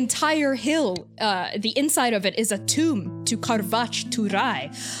 the entire hill, the inside of it is a tomb to Karvach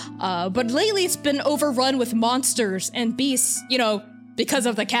Turai. But lately it's been overrun with monsters and beasts, you know, because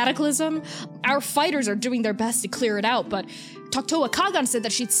of the cataclysm. Our fighters are doing their best to clear it out, but Toktoa Kagan said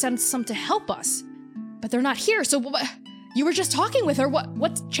that she'd send some to help us. But they're not here, so you were just talking with her.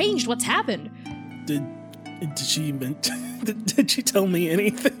 What's changed? What's happened? Did she tell me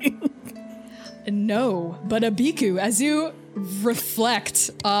anything? No, but Abiku, as you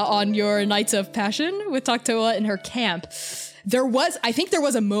reflect on your nights of passion with Toktoa in her camp, I think there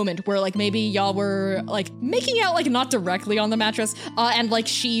was a moment where like maybe y'all were like making out like not directly on the mattress, and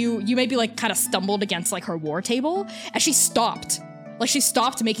like you maybe like kind of stumbled against like her war table, and she stopped. Like she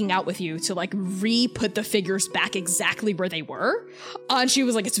stopped making out with you to like re-put the figures back exactly where they were. And she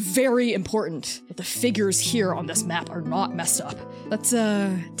was like, it's very important that the figures here on this map are not messed up. Let's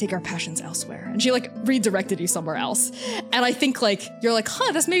take our passions elsewhere. And she like redirected you somewhere else. And I think like, you're like,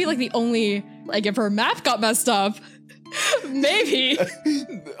 that's maybe like the only, like if her map got messed up, maybe. I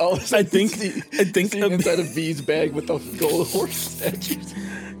think inside of V's bag with the gold horse statues.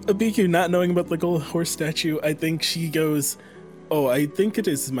 Abiku, not knowing about the gold horse statue, I think she goes, "Oh, I think it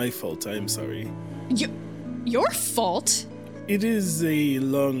is my fault. I'm sorry." Your fault? It is a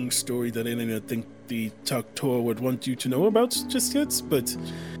long story that I don't think the Toktoa would want you to know about just yet, but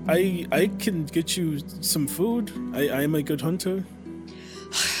I can get you some food. I am a good hunter.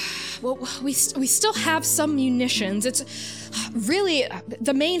 Well, we still have some munitions. It's really,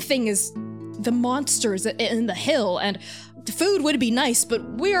 the main thing is the monsters in the hill, and the food would be nice, but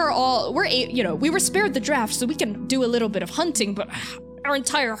we were spared the draft, so we can do a little bit of hunting, but our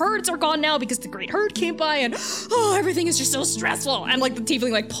entire herds are gone now because the great herd came by, and everything is just so stressful. And like the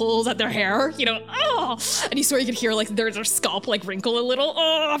tiefling like pulls at their hair, and you swear you could hear like their scalp like wrinkle a little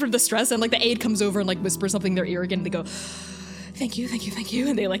from the stress, and like the aide comes over and like whispers something in their ear again, and they go, thank you,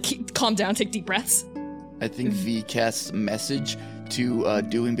 and they like calm down, take deep breaths. I think V casts a message to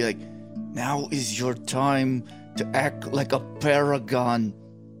Dewey and be like, now is your time to act like a paragon.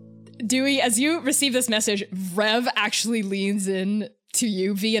 Dewey, as you receive this message, Rev actually leans in to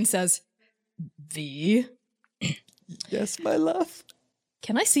you, V, and says, V? Yes, my love?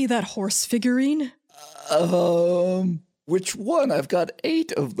 Can I see that horse figurine? Which one? I've got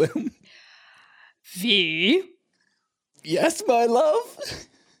 8 of them. V? Yes, my love?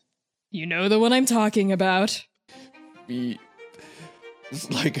 You know the one I'm talking about. V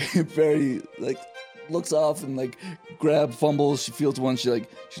is like very, like, looks off and like fumbles. She feels one. She's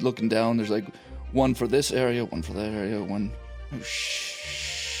looking down. There's like one for this area, one for that area, one. Oh, shoot.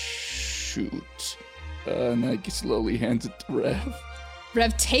 And like slowly hands it to Rev.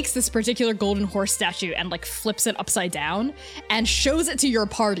 Rev takes this particular golden horse statue and like flips it upside down and shows it to your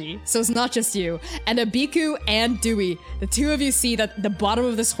party. So it's not just you. And Abiku and Dewey, the two of you see that the bottom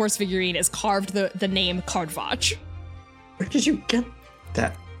of this horse figurine is carved the name Karvach. Where did you get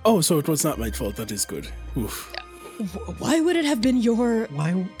that? Oh, so it was not my fault. That is good. Oof. Why would it have been your...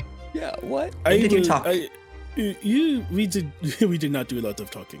 Why? Yeah, what? When did you talk? We did not do a lot of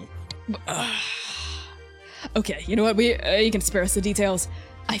talking. Okay, you know what? You can spare us the details.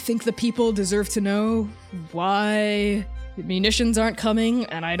 I think the people deserve to know why the munitions aren't coming,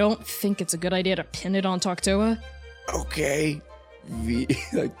 and I don't think it's a good idea to pin it on Toktoa. Okay. V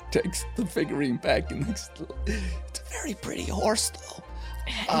like takes the figurine back and it's a very pretty horse though.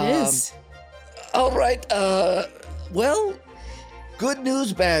 It is. All right. Well, good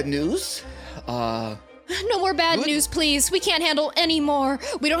news, bad news. No more bad news, please. We can't handle any more.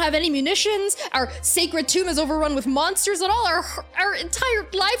 We don't have any munitions. Our sacred tomb is overrun with monsters, and all our entire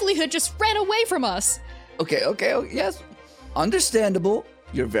livelihood just ran away from us. Okay, yes. Understandable.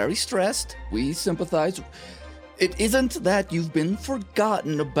 You're very stressed. We sympathize. It isn't that you've been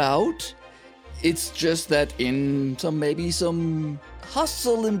forgotten about. It's just that in some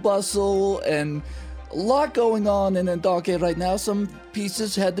hustle and bustle and a lot going on in Ndake right now. Some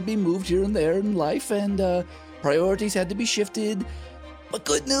pieces had to be moved here and there in life, and priorities had to be shifted. But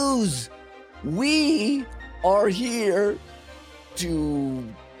good news, we are here to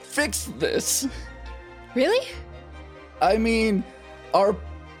fix this. Really? I mean, our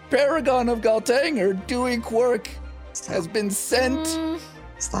Paragon of Galtanger, Dewey Quirk, has been sent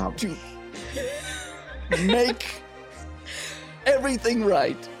Stop. to make everything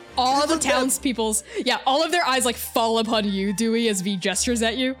right. All the townspeople's, all of their eyes like fall upon you, Dewey, as V gestures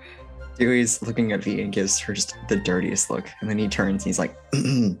at you. Dewey's looking at V and gives her just the dirtiest look, and then he turns and he's like,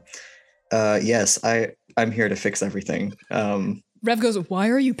 yes, I'm here to fix everything. Rev goes, why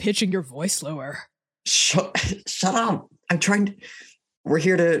are you pitching your voice lower? Shut up. We're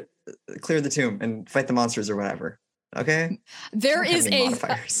here to clear the tomb and fight the monsters or whatever. Okay? There is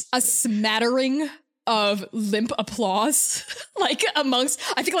modifiers. a smattering of limp applause, like amongst,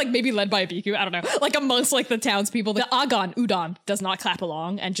 I think like maybe led by Abiku, I don't know, like amongst like the townspeople. The Agon, Udon, does not clap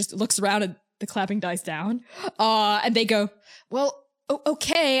along and just looks around and the clapping dies down. And they go, well,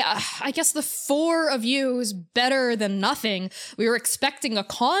 okay, I guess the 4 of you is better than nothing. We were expecting a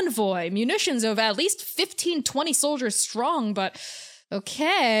convoy, munitions of at least 15, 20 soldiers strong, but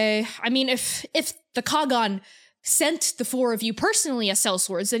okay. I mean, if the Kagan sent the 4 of you personally as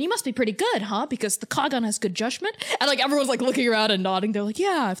sellswords, then you must be pretty good, huh? Because the Kagan has good judgment. And like everyone's like looking around and nodding. They're like,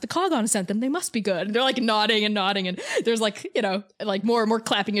 yeah, if the Kagan sent them, they must be good. And they're like nodding, and there's like, you know, like more and more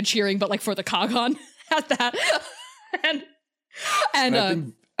clapping and cheering, but like for the Kagan at that. And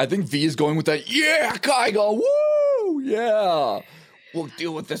I think V is going with that, yeah, Kaigo, woo, yeah. We'll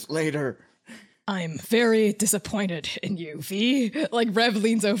deal with this later. I'm very disappointed in you, V. Like Rev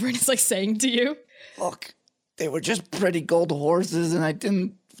leans over and is like saying to you, look, they were just pretty gold horses, and I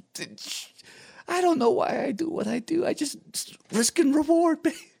don't know why I do what I do. I just risk and reward,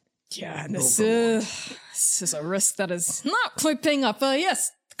 babe. Yeah, and this is a risk that is not quite paying up.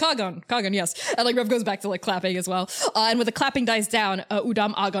 Yes. Kagan, yes. And like Rev goes back to like clapping as well. And when the clapping dies down,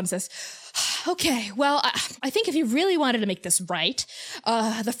 Udam Agon says, okay, well, I think if you really wanted to make this right,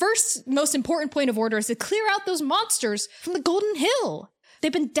 the first most important point of order is to clear out those monsters from the Golden Hill.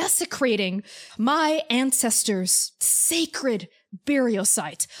 They've been desecrating my ancestors' sacred burial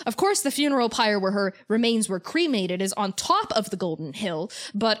site. Of course, the funeral pyre where her remains were cremated is on top of the Golden Hill,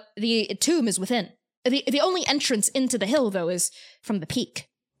 but the tomb is within. The only entrance into the hill, though, is from the peak.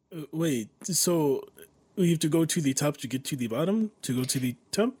 Wait, so we have to go to the top to get to the bottom? To go to the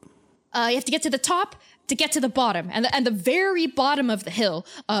top? You have to get to the top to get to the bottom. And the very bottom of the hill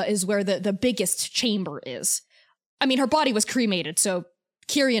is where the biggest chamber is. I mean, her body was cremated, so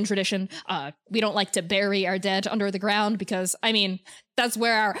Kyrian tradition, we don't like to bury our dead under the ground because, I mean, that's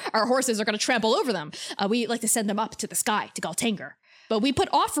where our horses are going to trample over them. We like to send them up to the sky, to Galtanger. But we put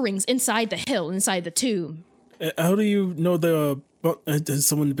offerings inside the hill, inside the tomb. How do you know has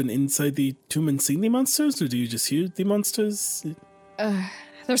someone been inside the tomb and seen the monsters, or do you just hear the monsters?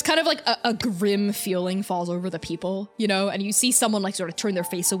 There's kind of like a grim feeling falls over the people, you know, and you see someone like sort of turn their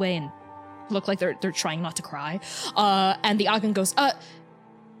face away and look like they're trying not to cry. And the Agan goes,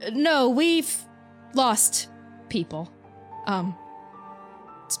 no, we've lost people.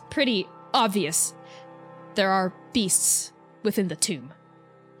 It's pretty obvious. There are beasts within the tomb.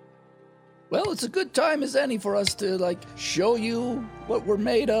 Well, it's a good time as any for us to, like, show you what we're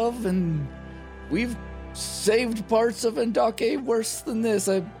made of, and we've saved parts of Ndake worse than this,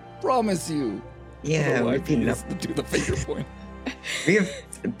 I promise you. Yeah, we've beaten up. Do the finger point. We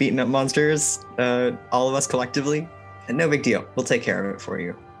have beaten up monsters, all of us collectively, and no big deal. We'll take care of it for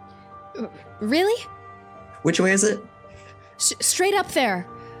you. Really? Which way is it? Straight up there.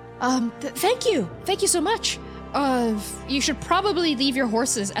 Thank you. Thank you so much. You should probably leave your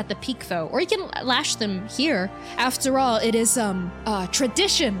horses at the peak, though, or you can lash them here. After all, it is,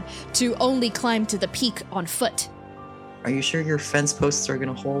 tradition to only climb to the peak on foot. Are you sure your fence posts are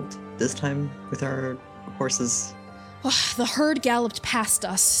gonna hold this time with our horses? The herd galloped past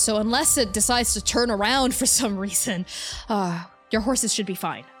us, so unless it decides to turn around for some reason, your horses should be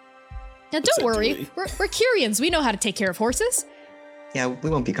fine. Now, don't worry. We're Kyrians. We know how to take care of horses. Yeah, we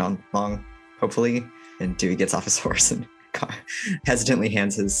won't be gone long, hopefully. And Dewey gets off his horse and hesitantly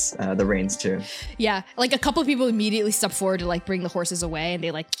hands his the reins to. Yeah, like a couple of people immediately step forward to like bring the horses away, and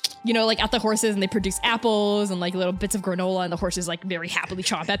they like, you know, like at the horses, and they produce apples and like little bits of granola, and the horses like very happily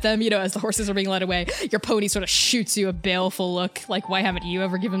chomp at them, you know, as the horses are being led away. Your pony sort of shoots you a baleful look, like, why haven't you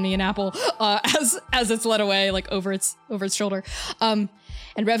ever given me an apple? As it's led away, like over its shoulder. And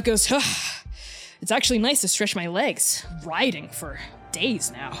Rev goes, it's actually nice to stretch my legs, riding for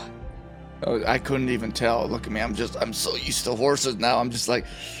days now. Oh, I couldn't even tell. Look at me. I'm so used to horses now. I'm just like,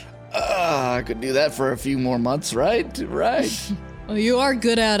 I could do that for a few more months, right? Right. Well, you are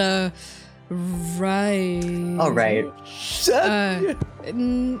good at right. All right.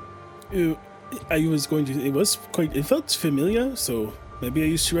 It felt familiar, so maybe I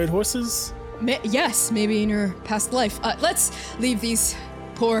used to ride horses? Yes, maybe in your past life. Let's leave these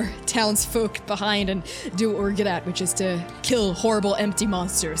poor townsfolk behind and do what we're good at, which is to kill horrible empty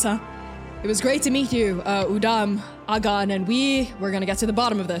monsters, huh? It was great to meet you, Udam, Agan, and we're gonna get to the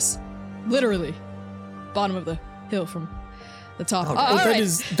bottom of this. Literally. Bottom of the hill from the top.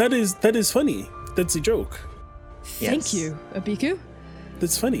 That is funny. That's a joke. Thank you, Abiku.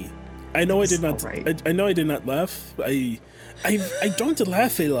 That's funny. I know I did not. Right. I know I did not laugh. I don't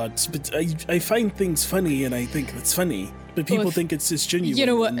laugh a lot, but I find things funny, and I think it's funny. But people think it's just genuine. You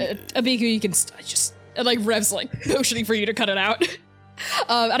know what, Abiku, you can just like Rev's like motioning for you to cut it out.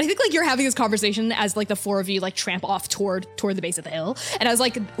 And I think like you're having this conversation as like the four of you like tramp off toward the base of the hill, and as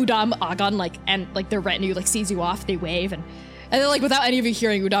like Udam, Agan, like and like their retinue like sees you off, they wave, and then like without any of you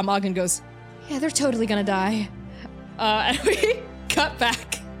hearing, Udam, Agan goes, "Yeah, they're totally gonna die." And we cut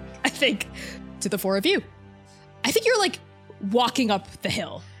back, I think, to the four of you. I think you're like walking up the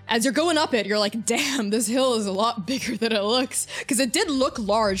hill. As you're going up it, you're like, damn, this hill is a lot bigger than it looks. Because it did look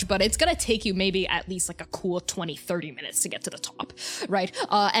large, but it's going to take you maybe at least like a cool 20, 30 minutes to get to the top, right?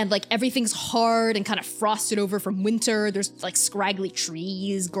 And like everything's hard and kind of frosted over from winter. There's like scraggly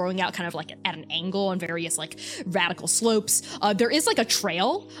trees growing out kind of like at an angle on various like radical slopes. There is like a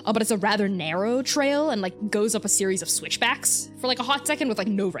trail, but it's a rather narrow trail and like goes up a series of switchbacks for like a hot second with like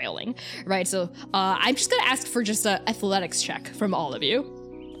no railing, right? So I'm just going to ask for just an athletics check from all of you.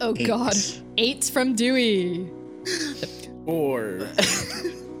 Oh 8. God. 8 from Dewey. 4.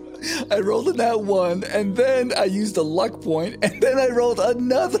 I rolled a nat 1, and then I used a luck point, and then I rolled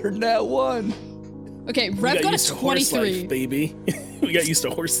another nat 1. Okay, Rev got a 23. Life, baby. We got used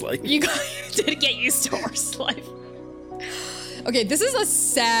to horse life. You did get used to horse life. Okay, this is a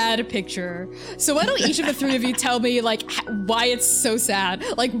sad picture. So why don't each of the three of you tell me, like, why it's so sad?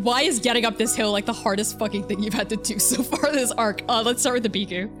 Like, why is getting up this hill, like, the hardest fucking thing you've had to do so far this arc? Let's start with the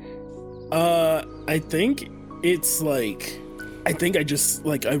Biku. I think it's, like... I think I just,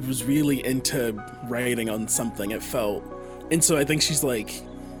 like, I was really into writing on something, it felt. And so I think she's, like,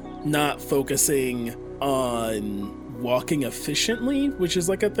 not focusing on walking efficiently, which is,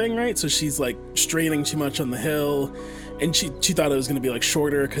 like, a thing, right? So she's, like, straining too much on the hill. And she thought it was going to be like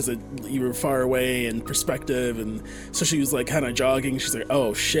shorter because you were far away in perspective, and so she was like kind of jogging. She's like,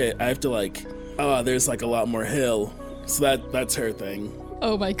 oh shit, I have to like, there's like a lot more hill. So that's her thing.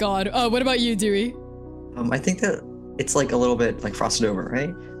 Oh my God. What about you, Dewey? I think that it's like a little bit like frosted over,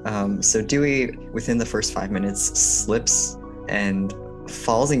 right? So Dewey, within the first 5 minutes, slips and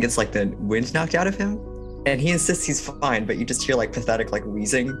falls and gets like the wind knocked out of him. And he insists he's fine, but you just hear like pathetic like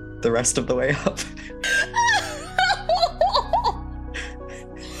wheezing the rest of the way up.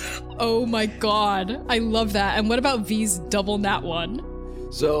 Oh my God. I love that. And what about V's double nat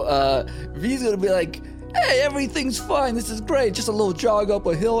 1? So V's gonna be like, hey, everything's fine, this is great, just a little jog up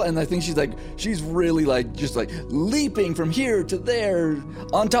a hill. And I think she's really like just like leaping from here to there,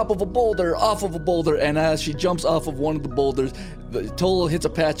 on top of a boulder, off of a boulder. And as she jumps off of one of the boulders, the Tola hits a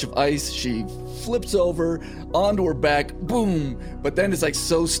patch of ice, she flips over onto her back, boom. But then it's like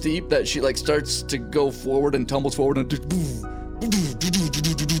so steep that she like starts to go forward and tumbles forward and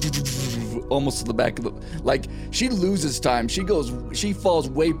almost to the back of the, like, she loses time. She falls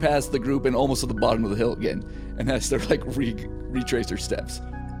way past the group and almost to the bottom of the hill again, and has to like retrace her steps.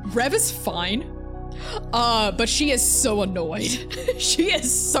 Rev is fine. But she is so annoyed. She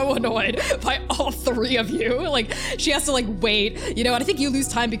is so annoyed by all three of you. Like, she has to like wait, you know, and I think you lose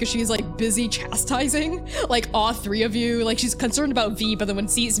time because she's like busy chastising like all three of you. Like, she's concerned about V, but then when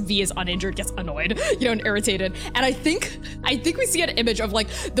sees V is uninjured, gets annoyed, you know, and irritated. And I think we see an image of like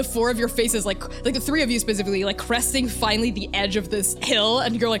the four of your faces, like the three of you specifically, like cresting finally the edge of this hill,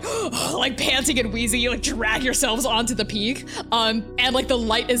 and you're like, like panting and wheezing, you like drag yourselves onto the peak. And like the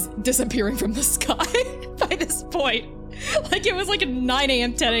light is disappearing from the sky. By this point, like it was like 9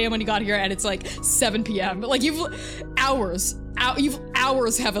 a.m., 10 a.m. when you got here, and it's like 7 p.m. Like hours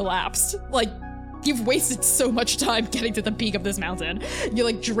have elapsed. Like, you've wasted so much time getting to the peak of this mountain. You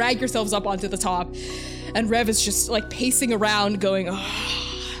like drag yourselves up onto the top, and Rev is just like pacing around going,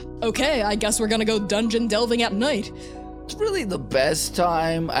 okay, I guess we're gonna go dungeon delving at night. It's really the best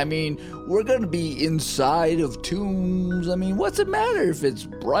time. I mean, we're gonna be inside of tombs. I mean, what's it matter if it's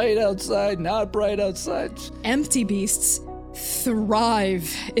bright outside, not bright outside? Empty beasts thrive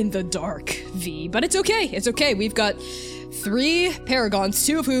in the dark, V. But it's okay. It's okay. We've got 3 paragons,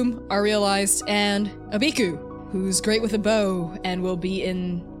 2 of whom are realized, and Abiku, who's great with a bow and will be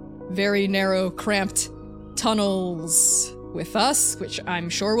in very narrow, cramped tunnels with us, which I'm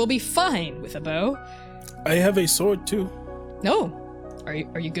sure will be fine with a bow. I have a sword too. No. Are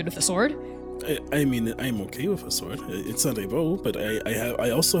you good with the sword? I mean, I'm okay with a sword. It's not a bow, but I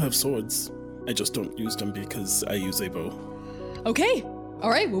also have swords. I just don't use them because I use a bow. Okay. All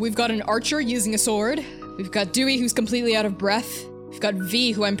right. Well, we've got an archer using a sword. We've got Dewey, who's completely out of breath. We've got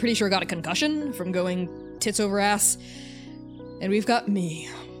V, who I'm pretty sure got a concussion from going tits over ass. And we've got me.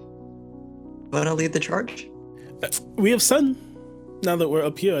 Wanna lead the charge? We have Sun. Now that we're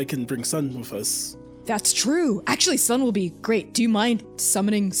up here, I can bring Sun with us. That's true. Actually, Sun will be great. Do you mind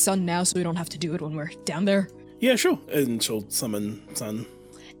summoning Sun now so we don't have to do it when we're down there? Yeah, sure. And she'll summon Sun.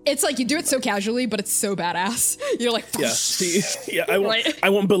 It's like you do it so casually, but it's so badass. You're like, Yeah. I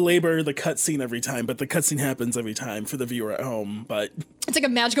won't belabor the cutscene every time, but the cutscene happens every time for the viewer at home. But it's like a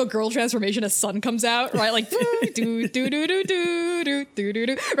magical girl transformation as Sun comes out, right? Like do do do do do do do do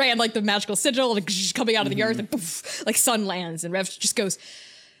do, right? And like the magical sigil like coming out of the earth, and poof, like Sun lands, and Rev just goes,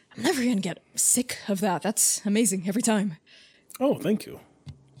 "I'm never gonna get sick of that. That's amazing every time." Oh, thank you.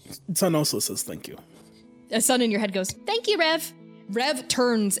 Sun also says thank you. A Sun in your head goes, "Thank you, Rev." Rev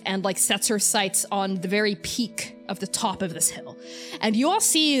turns and like sets her sights on the very peak of the top of this hill. And you all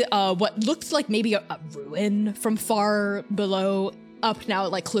see what looked like maybe a ruin from far below up now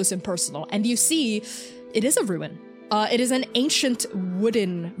like close and personal. And you see it is a ruin. It is an ancient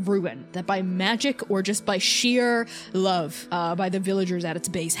wooden ruin that by magic or just by sheer love by the villagers at its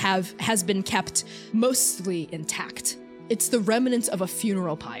base has been kept mostly intact. It's the remnants of a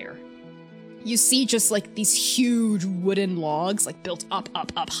funeral pyre. You see just like these huge wooden logs like built up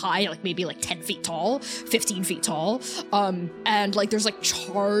high, like maybe like 10 feet tall, 15 feet tall. And like there's like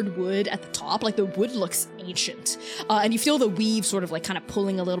charred wood at the top, like the wood looks ancient. And you feel the weave sort of like kind of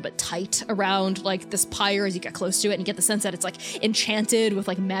pulling a little bit tight around like this pyre as you get close to it, and you get the sense that it's like enchanted with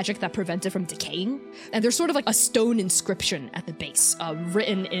like magic that prevents it from decaying. And there's sort of like a stone inscription at the base,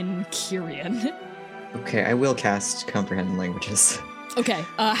 written in Kyrian. Okay, I will cast Comprehend Languages. Okay,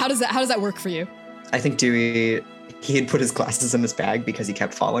 how does that work for you? I think Dewey, he had put his glasses in his bag because he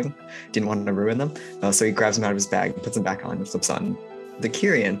kept falling, didn't want to ruin them. So he grabs them out of his bag, puts them back on, and flips on the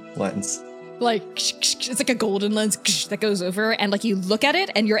Kyrian lens. Like, it's like a golden lens that goes over, and like you look at it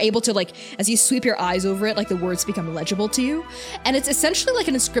and you're able to like, as you sweep your eyes over it, like the words become legible to you. And it's essentially like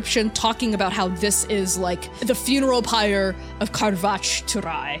an inscription talking about how this is like the funeral pyre of Karvach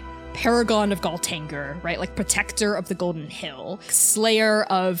Turai. Paragon of Galtanger, right? Like protector of the Golden Hill, slayer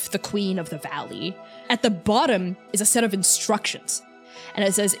of the Queen of the Valley. At the bottom is a set of instructions. And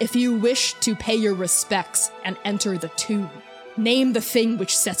it says, if you wish to pay your respects and enter the tomb, name the thing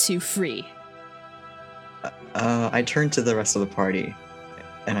which sets you free. I turn to the rest of the party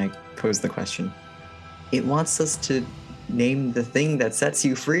and I pose the question. It wants us to name the thing that sets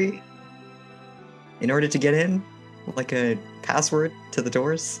you free in order to get in? Like a password to the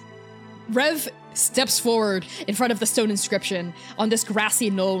doors? Rev steps forward in front of the stone inscription on this grassy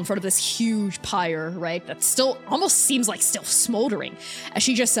knoll in front of this huge pyre, right? That still almost seems like still smoldering. As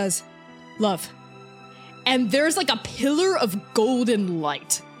she just says, love. And there's like a pillar of golden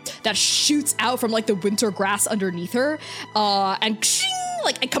light that shoots out from like the winter grass underneath her, and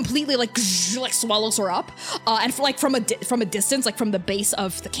like it completely like swallows her up. And for, like from a distance, like from the base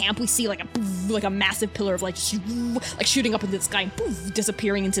of the camp, we see like a massive pillar of light like shooting up into the sky and poof,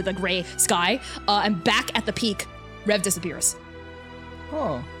 disappearing into the gray sky. And back at the peak, Rev disappears.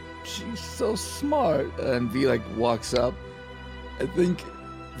 Oh, she's so smart. And V like walks up. I think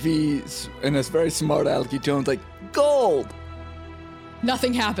V in a very smart alecky tone, like gold.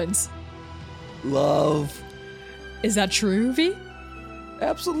 Nothing happens. Love. Is that true, V?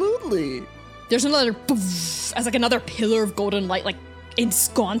 Absolutely. There's another poof, as like another pillar of golden light like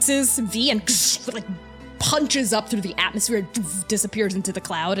ensconces V and like punches up through the atmosphere and poof, disappears into the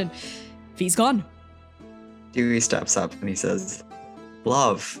cloud, and V's gone. Dewey steps up and he says,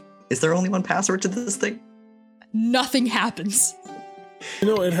 love. Is there only one password to this thing? Nothing happens. You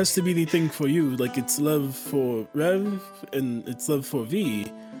know, it has to be the thing for you. Like, it's love for Rev and it's love for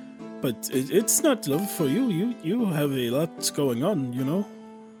V. But it's not love for you. You have a lot going on, you know?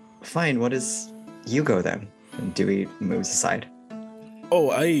 Fine, what is Hugo then? And Dewey moves aside. Oh,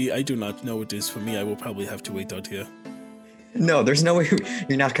 I do not know what it is for me. I will probably have to wait out here. No, there's no way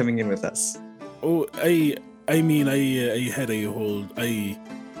you're not coming in with us. Oh, I mean, I had a whole...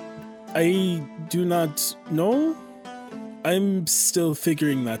 I do not know. I'm still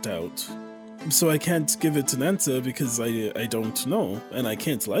figuring that out. So I can't give it an answer because I don't know, and I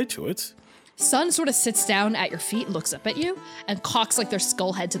can't lie to it. Sun sort of sits down at your feet, looks up at you, and cocks like their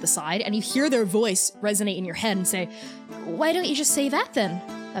skull head to the side, and you hear their voice resonate in your head and say, why don't you just say that then?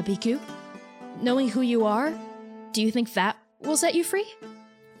 Abiku, knowing who you are, do you think that will set you free?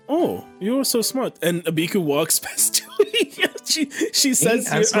 Oh, you're so smart. And Abiku walks past Dewey. she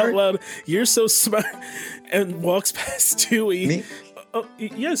says out loud, "You're so smart," and walks past Dewey. Me? Oh,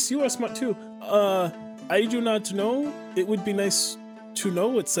 yes, you are smart too. I do not know. It would be nice to know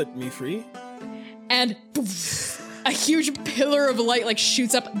what set me free. And poof, a huge pillar of light like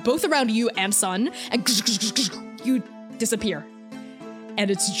shoots up both around you and Sun, and you disappear. And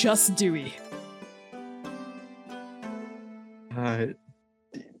it's just Dewey.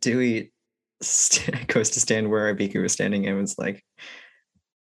 Dewey goes to stand where Abiku was standing and was like,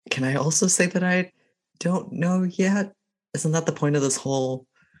 "Can I also say that I don't know yet? Isn't that the point of this whole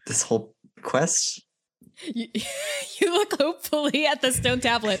quest?" You look hopefully at the stone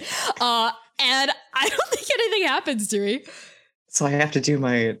tablet, and I don't think anything happens, Dewey. So I have to do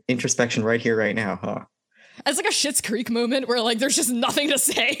my introspection right here, right now, huh? It's like a Schitt's Creek moment where like there's just nothing to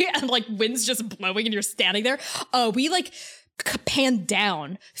say and like wind's just blowing and you're standing there. We like pan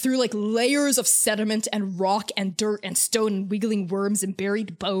down through like layers of sediment and rock and dirt and stone and wiggling worms and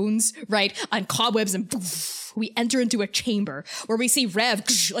buried bones, right? And cobwebs, and poof, we enter into a chamber where we see Rev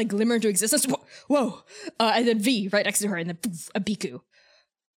like glimmer into existence. Whoa. And then V right next to her, and then poof, Abiku.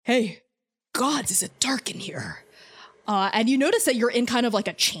 Hey, gods, is it dark in here? And you notice that you're in kind of like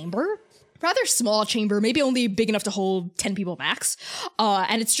a chamber. Rather small chamber, maybe only big enough to hold 10 people max.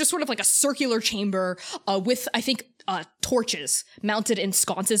 And it's just sort of like a circular chamber with, I think, torches mounted in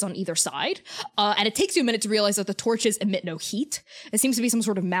sconces on either side. And it takes you a minute to realize that the torches emit no heat. It seems to be some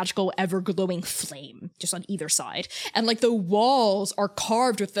sort of magical, ever-glowing flame just on either side. And like the walls are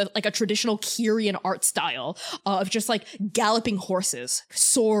carved with like a traditional Kyrian art style of just like galloping horses,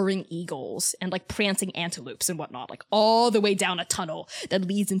 soaring eagles, and like prancing antelopes and whatnot, like all the way down a tunnel that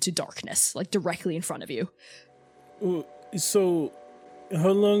leads into darkness, like directly in front of you. So how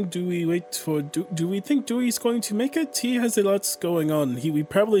long do we wait for? Do we think Dewey's going to make it? He has a lot going on.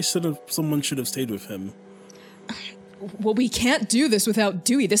 Someone should have stayed with him. Well, we can't do this without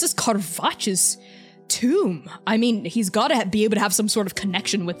Dewey. This is Carvach's tomb. I mean, he's got to be able to have some sort of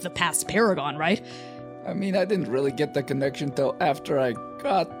connection with the past Paragon, right? I mean, I didn't really get the connection till after I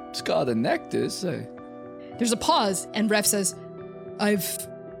got Scarlet Nectus. There's a pause, and Rev says, "I've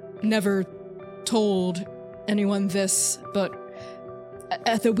never told anyone this, but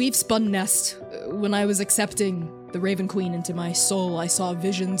at the Weave-Spun Nest, when I was accepting the Raven Queen into my soul, I saw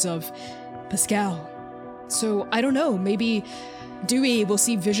visions of Pascal. So, I don't know, maybe Dewey will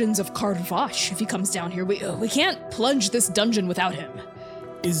see visions of Carvach if he comes down here. We can't plunge this dungeon without him."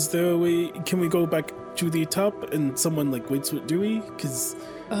 Is there a way, can we go back to the top and someone like waits with Dewey? Because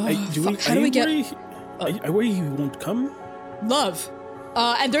how do we get... I worry he won't come. Love.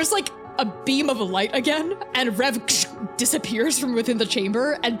 And there's like a beam of light again, and Rev disappears from within the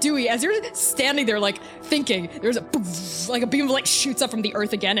chamber, and Dewey, as you're standing there like thinking, there's a poof, like a beam of light shoots up from the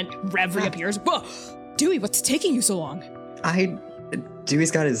earth again, and Rev reappears. Whoa, Dewey, what's taking you so long?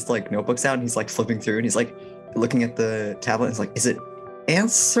 Dewey's got his like notebooks out, and he's like flipping through, and he's like looking at the tablet, and he's like, is it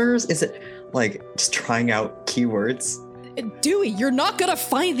answers? Is it like just trying out keywords? Dewey, you're not gonna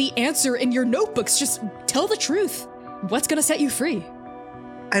find the answer in your notebooks. Just tell the truth. What's gonna set you free?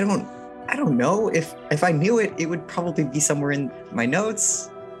 I don't know. If I knew it, it would probably be somewhere in my notes.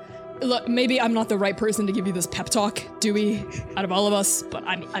 Look, maybe I'm not the right person to give you this pep talk, Dewey, out of all of us, but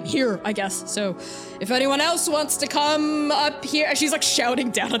I'm here, I guess. So if anyone else wants to come up here, she's like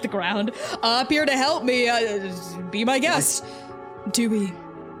shouting down at the ground, up here to help me, be my guest. Dewey,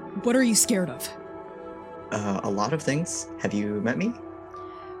 what are you scared of? A lot of things. Have you met me?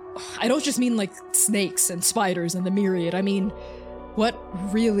 I don't just mean like snakes and spiders and the myriad. I mean, what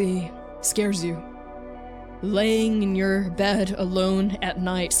really scares you? Laying in your bed alone at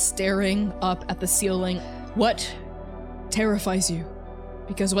night, staring up at the ceiling. What terrifies you?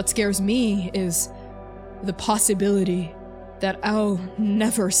 Because what scares me is the possibility that I'll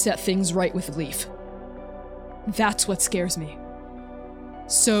never set things right with Leaf. That's what scares me.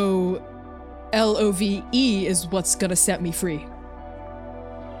 So, LOVE is what's gonna set me free.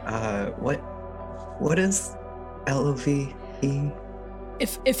 What is LOVE?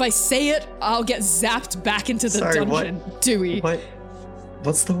 If I say it, I'll get zapped back into the dungeon, what? Dewey.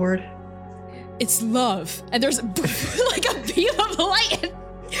 What's the word? It's love. And there's like a beam of light.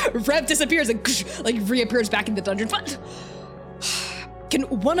 And Rev disappears and like reappears back in the dungeon. But can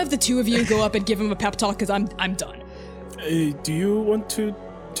one of the two of you go up and give him a pep talk? Because I'm done. Do you want to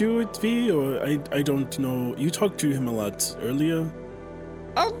do it, V? Or I don't know. You talked to him a lot earlier.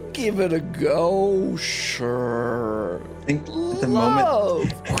 I'll give it a go, sure. I think at the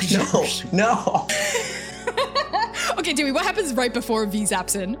moment... No. Okay, Okay, Dewey, what happens right before V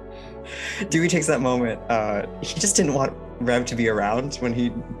zaps in? Dewey takes that moment. He just didn't want Rev to be around when he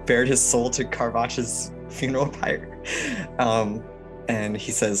bared his soul to Carvach's funeral pyre. And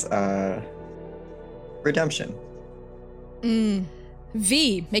he says, redemption.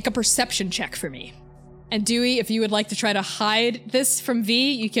 V, make a perception check for me. And Dewey, if you would like to try to hide this from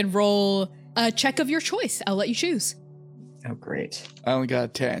V, you can roll a check of your choice. I'll let you choose. Oh, great. I only got a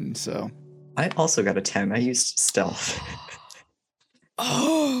 10, so. I also got a 10. I used stealth.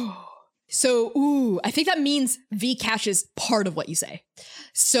 Oh. So, I think that means V catches part of what you say.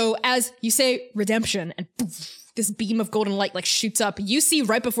 So as you say redemption and poof, this beam of golden light like shoots up, you see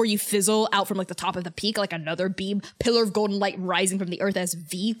right before you fizzle out from like the top of the peak, like another beam, pillar of golden light rising from the earth as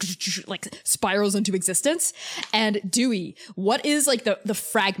V like spirals into existence. And Dewey, what is like the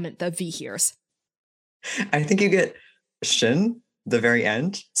fragment that V hears? I think you get Shin, the very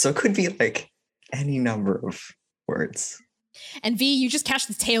end. So it could be like any number of words. And V, you just catch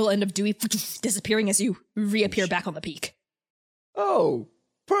the tail end of Dewey disappearing as you reappear back on the peak. Oh,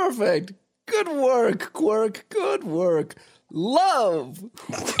 perfect. Good work, Quirk. Good work. Love.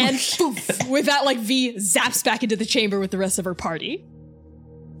 And poof, with that, like V zaps back into the chamber with the rest of her party.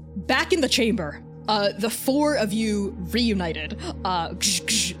 Back in the chamber, the four of you reunited.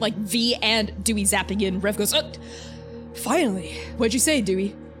 Like V and Dewey zapping in. Rev goes, finally. What'd you say,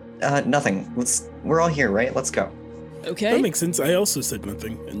 Dewey? Nothing. We're all here, right? Let's go. Okay. That makes sense. I also said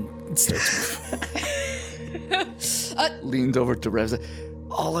nothing and starts Leans over to Rev.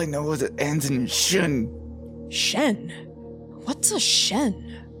 All I know is it ends in Shen. Shen? What's a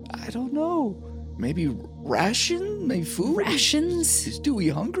Shen? I don't know. Maybe ration? Maybe food? Rations? Is Dewey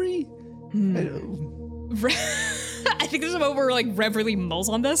hungry? I think there's a moment where like Rev really mulls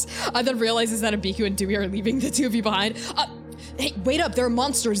on this, and then realizes that Abiku and Dewey are leaving the two of you behind. Hey, wait up, there are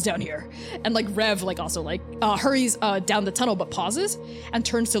monsters down here. And like Rev like also like hurries down the tunnel but pauses and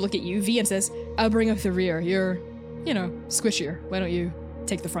turns to look at you, V, and says, I'll bring up the rear. You're, squishier. Why don't you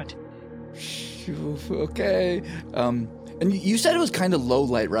take the front? Okay. And you said it was kind of low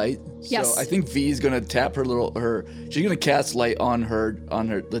light, right? Yes. So I think V is gonna tap she's gonna cast light on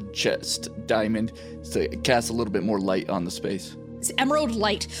the chest diamond to cast a little bit more light on the space. This emerald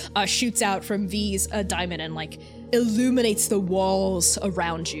light shoots out from V's diamond and like illuminates the walls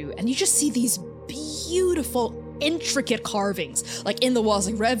around you, and you just see these beautiful intricate carvings like in the walls.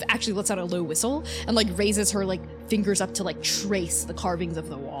 Like Rev actually lets out a low whistle and like raises her like fingers up to like trace the carvings of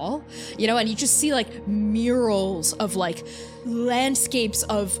the wall, and you just see like murals of like landscapes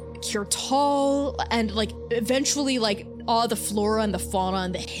of Kirtal and like eventually like all the flora and the fauna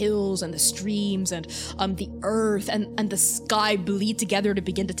and the hills and the streams and the earth and the sky bleed together to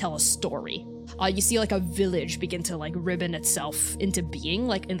begin to tell a story. You see like a village begin to like ribbon itself into being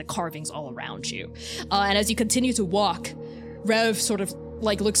like in the carvings all around you. And as you continue to walk, Rev sort of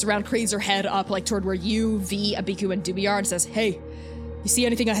like looks around, cranes her head up like toward where you, V, Abiku, and Dewey are and says, hey, you see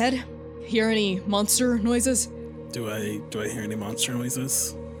anything ahead? Hear any monster noises? Do I hear any monster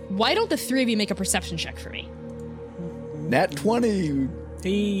noises? Why don't the three of you make a perception check for me? Nat 20.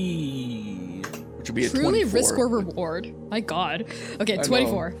 Hey. Which would be a Truly 24. risk or reward. My God. Okay, I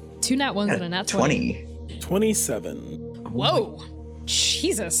 24. 2 nat 1s and a nat 20. 27. Whoa.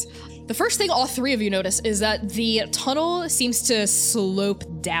 Jesus. The first thing all three of you notice is that the tunnel seems to slope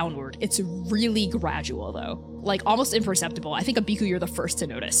downward. It's really gradual, though. Like, almost imperceptible. I think, Abiku, you're the first to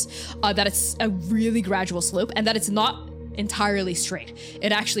notice that it's a really gradual slope and that it's not entirely straight.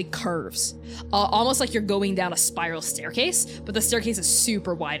 It actually curves. Almost like you're going down a spiral staircase, but the staircase is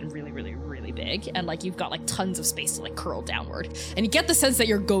super wide and really, really, really big. And, like, you've got, like, tons of space to, like, curl downward. And you get the sense that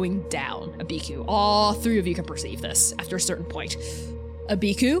you're going down, Abiku. All three of you can perceive this after a certain point.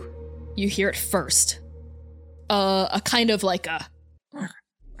 Abiku, you hear it first. A kind of like a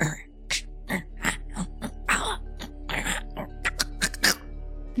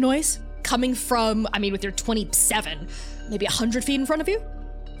noise coming from, with your 27, maybe 100 feet in front of you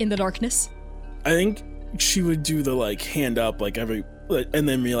in the darkness. I think she would do the like hand up like every, and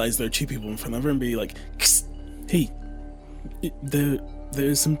then realize there are two people in front of her and be like, hey,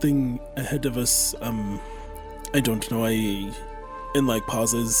 there's something ahead of us. I don't know. And like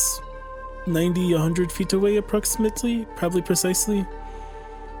pauses 90, 100 feet away approximately, probably precisely.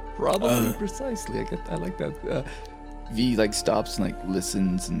 Probably precisely. I like that. V like stops and like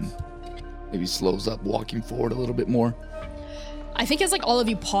listens and maybe slows up, walking forward a little bit more. I think as like all of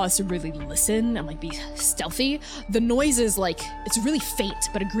you pause to really listen and like be stealthy, the noise is like, it's really faint,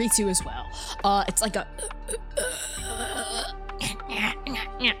 but it greets you as well. It's like a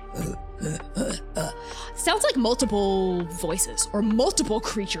sounds like multiple voices or multiple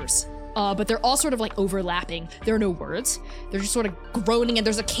creatures but they're all sort of like overlapping. There are no words. They're just sort of groaning, and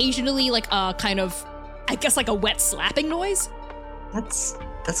there's occasionally like a kind of, I guess, like a wet slapping noise.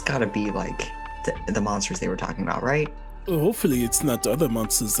 That's gotta be like the monsters they were talking about, right? Well, hopefully it's not the other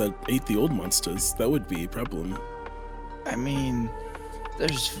monsters that ate the old monsters. That would be a problem. I mean,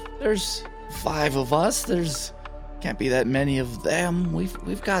 there's 5 of us. Can't be that many of them.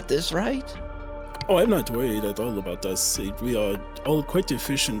 We've got this, right? Oh, I'm not worried at all about us. We are all quite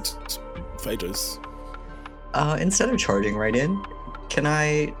efficient fighters. Instead of charging right in, can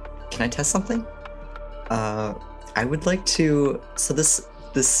I test something? I would like to. So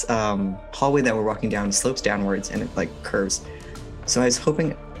this hallway that we're walking down slopes downwards and it like curves. So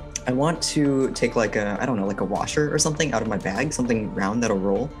I want to take like a washer or something out of my bag, something round that'll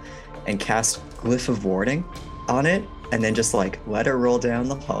roll, and cast Glyph of Warding on it, and then just like let it roll down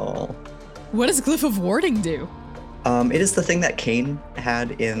the hall. What does Glyph of Warding do? It is the thing that Kane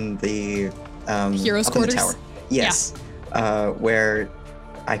had in the Heroes' up in the quarters? tower. Yes, where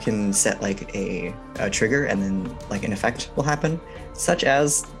I can set like a trigger, and then like an effect will happen, such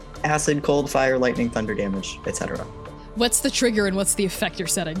as acid, cold, fire, lightning, thunder damage, etc. What's the trigger and what's the effect you're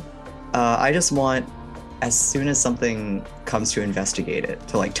setting? I just want, as soon as something comes to investigate it,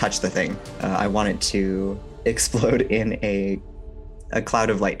 to like touch the thing, I want it to explode in a cloud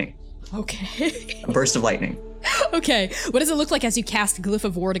of lightning. Okay. A burst of lightning. Okay. What does it look like as you cast Glyph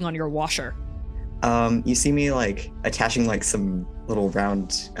of Warding on your washer? You see me like attaching like some little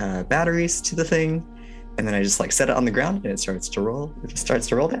round batteries to the thing, and then I just like set it on the ground, and it starts to roll. It just starts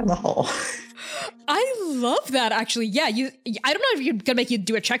to roll down the hall. I love that, actually. Yeah, I don't know if you're gonna make you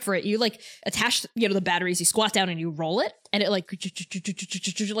do a check for it. You like attach, the batteries, you squat down and you roll it, and it like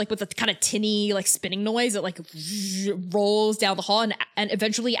with a kind of tinny like spinning noise, it like rolls down the hall and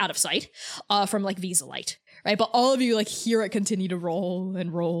eventually out of sight from like V's light, right? But all of you like hear it continue to roll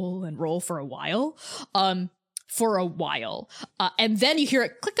and roll and roll for a while. And then you hear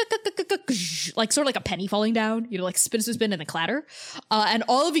it click, click, click, click, click, click, like sort of like a penny falling down, like spin, spin, spin, and then clatter. And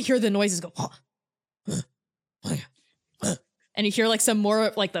all of you hear the noises go, and you hear like some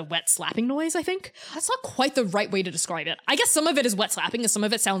more like the wet slapping noise, I think. That's not quite the right way to describe it. I guess some of it is wet slapping and some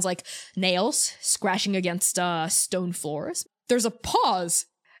of it sounds like nails scratching against stone floors. There's a pause,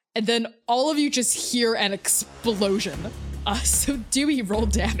 and then all of you just hear an explosion. So Dewey, roll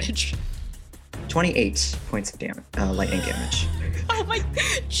damage. 28 points of damage, lightning damage. Oh my,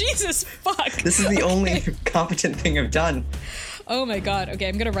 Jesus fuck. This is the only competent thing I've done. Oh my god. Okay,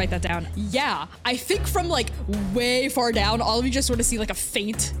 I'm gonna write that down. Yeah, I think from like way far down, all of you just sort of see like a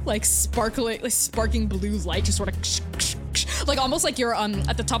faint, like sparking blue light, just sort of like almost like you're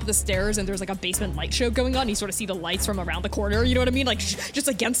at the top of the stairs and there's like a basement light show going on. You sort of see the lights from around the corner. You know what I mean? Like just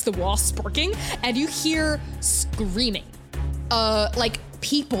against the wall, sparking, and you hear screaming, like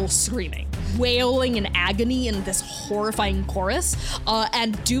people screaming, wailing in agony in this horrifying chorus.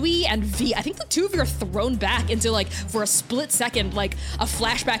 And Dewey and V, I think the two of you are thrown back into like, for a split second, like a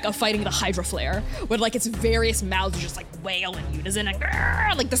flashback of fighting the Hydra Flare, where like its various mouths just like wail in unison and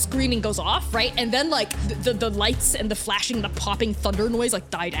like the screaming goes off, right? And then like the lights and the flashing, the popping thunder noise like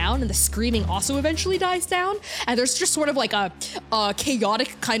die down, and the screaming also eventually dies down. And there's just sort of like a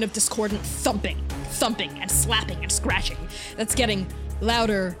chaotic kind of discordant thumping and slapping and scratching that's getting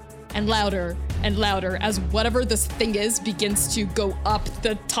louder and louder and louder as whatever this thing is begins to go up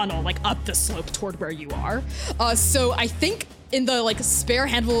the tunnel, like up the slope toward where you are. So I think in the like spare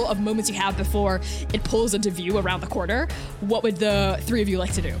handful of moments you have before it pulls into view around the corner, what would the three of you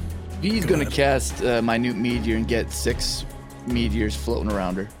like to do? V's gonna cast Minute Meteor and get 6 meteors floating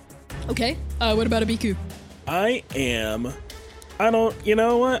around her. Okay, what about Abiku? You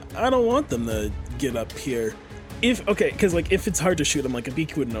know what? I don't want them to get up here. Because like if it's hard to shoot, I'm like,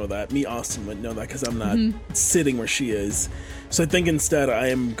 Abiku would know that. Me, Austin would know that because I'm not sitting where she is. So I think instead I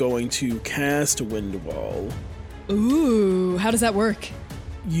am going to cast Wind Wall. Ooh, how does that work?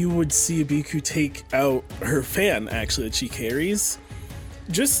 You would see Abiku take out her fan, actually, that she carries.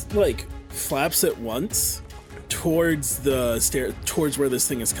 Just like flaps it once towards the stair, towards where this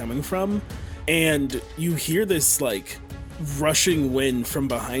thing is coming from. And you hear this like rushing wind from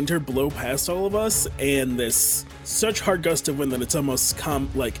behind her blow past all of us, and this such hard gust of wind that it's almost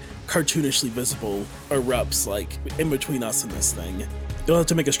like cartoonishly visible erupts like in between us and this thing. You'll have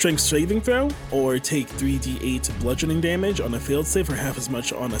to make a strength saving throw or take 3d8 bludgeoning damage on a failed save or half as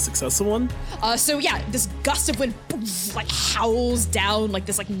much on a successful one. So yeah, this gust of wind like howls down like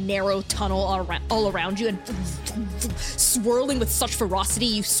this like narrow tunnel all around you, and swirling with such ferocity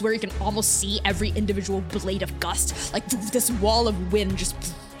you swear you can almost see every individual blade of gust. Like this wall of wind just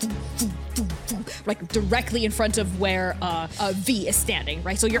like directly in front of where V is standing,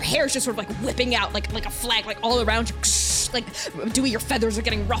 right? So your hair is just sort of like whipping out like a flag, like all around you. Like Dewey, your feathers are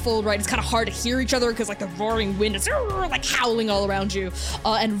getting ruffled, right? It's kind of hard to hear each other because like the roaring wind is like howling all around you.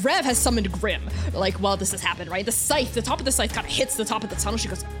 And Rev has summoned Grim, like while this has happened, right? The scythe, the top of the scythe kind of hits the top of the tunnel. She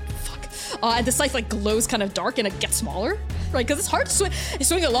goes, fuck. And the scythe like glows kind of dark and it gets smaller, right? Because it's hard to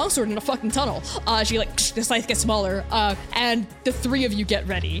swing a longsword in a fucking tunnel. She like, the scythe gets smaller, and the three of you get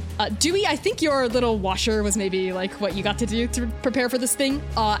ready. Dewey, I think your little washer was maybe like what you got to do to prepare for this thing.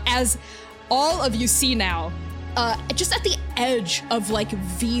 As all of you see now, just at the edge of like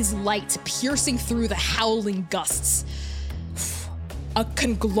V's light piercing through the howling gusts, a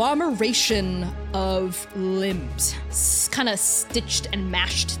conglomeration of limbs kind of stitched and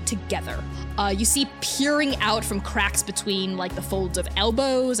mashed together. You see peering out from cracks between like the folds of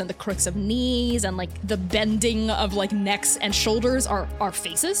elbows and the crooks of knees and like the bending of like necks and shoulders are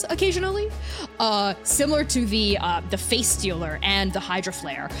faces occasionally. Similar to the face stealer and the Hydra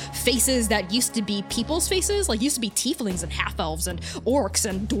Flare. Faces that used to be people's faces, like used to be tieflings and half-elves and orcs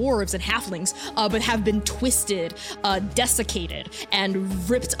and dwarves and halflings, but have been twisted, desiccated, and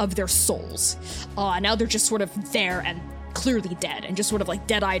ripped of their souls. Now they're just sort of there and clearly dead and just sort of like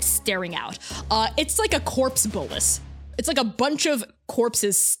dead-eyed staring out. It's like a corpse bolus. It's like a bunch of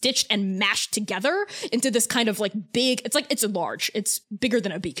corpses stitched and mashed together into this kind of like big, it's large, it's bigger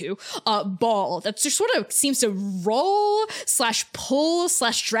than a Biku, ball that just sort of seems to roll / pull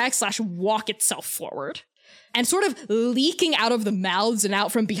 / drag / walk itself forward. And sort of leaking out of the mouths and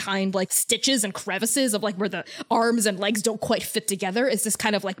out from behind like stitches and crevices of like where the arms and legs don't quite fit together is this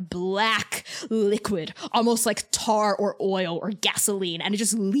kind of like black liquid, almost like tar or oil or gasoline, and it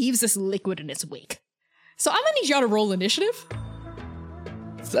just leaves this liquid in its wake. So I'm gonna need y'all to roll initiative.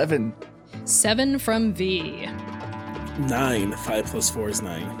 7. 7 from V. 9. 5 plus 4 is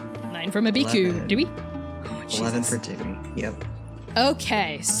 9. 9 from Abiku. 11. Dewey? 11 for Dewey. Yep.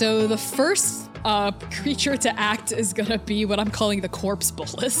 Okay, so the first creature to act is gonna be what I'm calling the corpse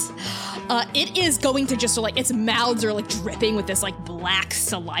bolus. It is going to just like, its mouths are like dripping with this like black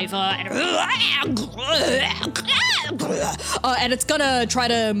saliva and it's gonna try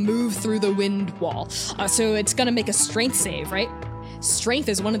to move through the wind wall. So it's gonna make a strength save, right? Strength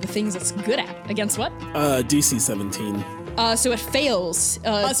is one of the things it's good at. Against what? DC 17. So it fails.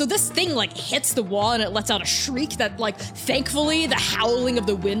 So this thing like hits the wall and it lets out a shriek that like, thankfully the howling of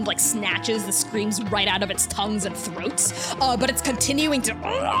the wind like snatches the screams right out of its tongues and throats. But it's continuing to,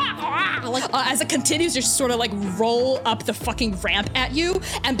 as it continues to sort of like roll up the fucking ramp at you.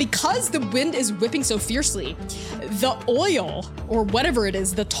 And because the wind is whipping so fiercely, the oil or whatever it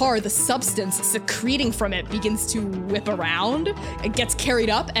is, the tar, the substance secreting from it begins to whip around. It gets carried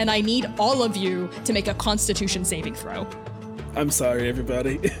up and I need all of you to make a Constitution saving throw. I'm sorry,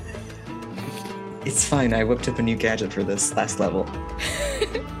 everybody. It's fine. I whipped up a new gadget for this last level.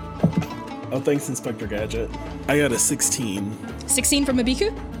 Oh, thanks, Inspector Gadget. I got a 16. 16 from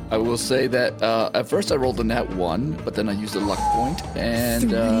Abiku? I will say that at first I rolled a nat 1, but then I used a luck point and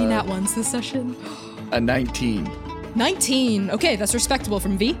 3 nat 1s this session. a 19. 19. Okay, that's respectable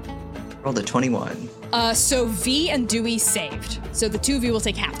from V. Rolled a 21. So V and Dewey saved. So the two of you will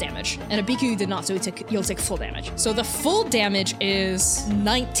take half damage. And Abiku did not, so you'll take full damage. So the full damage is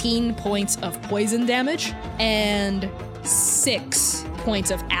 19 points of poison damage and 6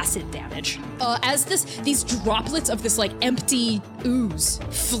 points of acid damage. As these droplets of this like empty ooze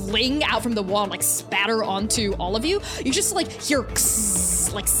fling out from the wall and like spatter onto all of you, you just like hear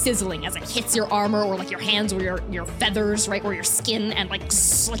like sizzling as it hits your armor or like your hands or your feathers, right, or your skin, and like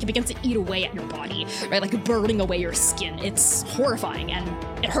it begins to eat away at your body, right, like burning away your skin. It's horrifying and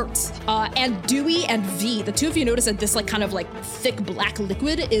it hurts. And Dewey and V, the two of you notice that this like kind of like thick black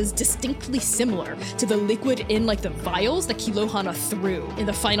liquid is distinctly similar to the liquid in like the vials that Kilohana threw in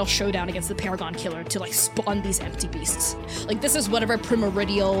the final showdown against the Paragon Killer to like spawn these empty beasts. Like this is whatever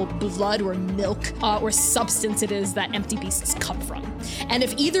primordial blood or milk or substance it is that empty beasts come from. And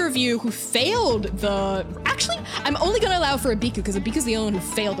if either of you who failed actually, I'm only gonna allow for Abiku because Abiku's the only one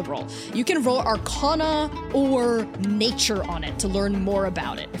who failed the roll. You can roll Arcana or Nature on it to learn more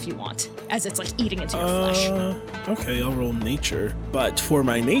about it if you want, as it's like eating into your flesh. Okay, I'll roll Nature. But for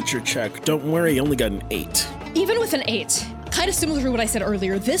my Nature check, don't worry, I only got an 8. Even with an 8, kind of similar to what I said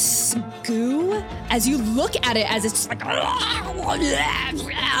earlier, this goo, as you look at it as it's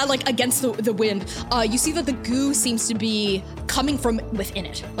like against the wind, you see that the goo seems to be coming from within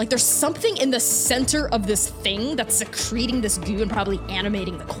it. Like there's something in the center of this thing that's secreting this goo and probably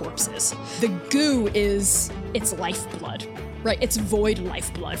animating the corpses. The goo is its lifeblood. right? It's void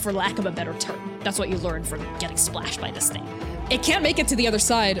lifeblood, for lack of a better term. That's what you learn from getting splashed by this thing. It can't make it to the other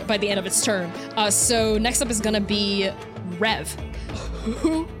side by the end of its turn. So next up is gonna be Rev,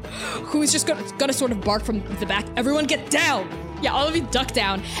 who is just gonna sort of bark from the back. Everyone get down! Yeah, all of you duck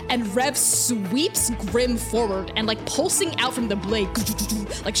down, and Rev sweeps Grim forward and like pulsing out from the blade,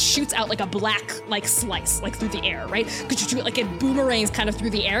 like shoots out like a black like slice, like through the air, right? Like it boomerangs kind of through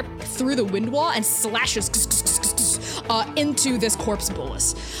the air, through the wind wall, and slashes into this corpse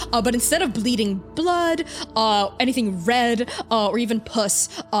bolus. But instead of bleeding blood, anything red, or even pus,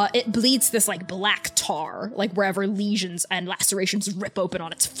 it bleeds this like black tar, like wherever lesions and lacerations rip open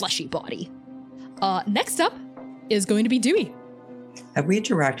on its fleshy body. Next up is going to be Dewey. Have we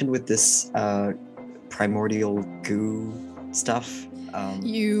interacted with this primordial goo stuff?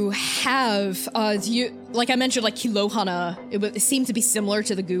 You have, like I mentioned, like Kilohana, it seemed to be similar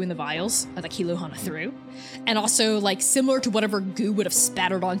to the goo in the vials that Kilohana threw. And also, like, similar to whatever goo would have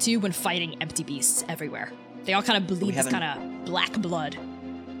spattered onto you when fighting empty beasts everywhere. They all kind of bleed this kind of black blood.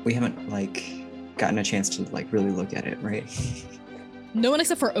 We haven't, like, gotten a chance to, like, really look at it, right? No one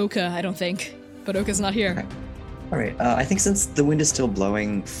except for Oka, I don't think. But Oka's not here. Okay. All right, I think since the wind is still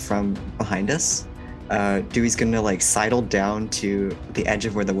blowing from behind us, Dewey's gonna like sidle down to the edge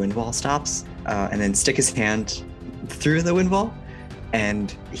of where the wind wall stops, and then stick his hand through the wind wall,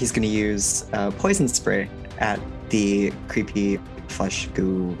 and he's gonna use poison spray at the creepy flesh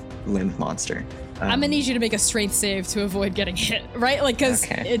goo limb monster. I'm gonna need you to make a strength save to avoid getting hit, right? Like, because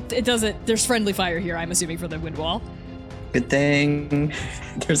it doesn't, there's friendly fire here, I'm assuming, for the wind wall. Good thing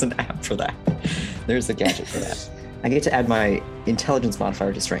there's an app for that. There's a gadget for that. I get to add my intelligence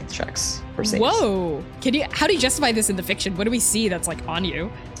modifier to strength checks for saves. Whoa! How do you justify this in the fiction? What do we see that's like on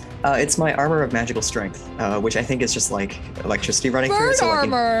you? It's my armor of magical strength, which I think is just like electricity running through. Bird So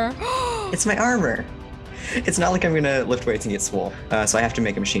armor! It's my armor. It's not like I'm gonna lift weights and get swole, so I have to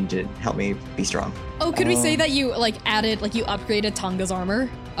make a machine to help me be strong. Oh, could we say that you like added, like you upgraded Tonga's armor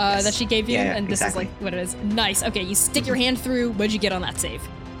Yes. that she gave you? Yeah, and this exactly. is like what it is. Nice. Okay, you stick your hand through. What'd you get on that save?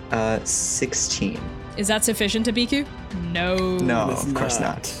 16. Is that sufficient to Biku? No. No, It's of course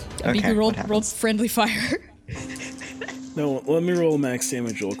not. Okay, Biku rolled what rolled happens? friendly fire. No, let me roll max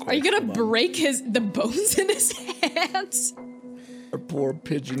damage real quick. Are you gonna Hold on. break the bones in his hands? Our poor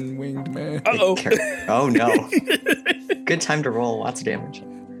pigeon-winged man. Uh-oh. Oh no. Good time to roll lots of damage.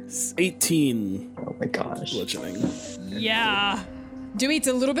 18 Oh my gosh. bludgeoning. Yeah. Dewey, it's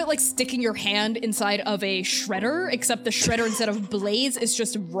a little bit like sticking your hand inside of a shredder, except the shredder, instead of blades, is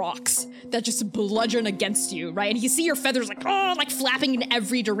just rocks that just bludgeon against you, right? And you see your feathers like, oh, like flapping in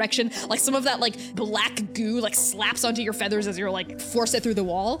every direction. Like some of that like black goo like slaps onto your feathers as you're like force it through the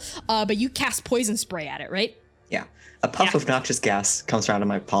wall. But you cast poison spray at it, right? Yeah. A puff of noxious gas comes around in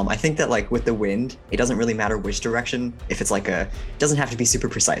my palm. I think that like with the wind, it doesn't really matter which direction. If it's like it doesn't have to be super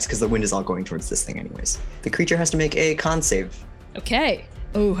precise because the wind is all going towards this thing anyways. The creature has to make a con save. Okay.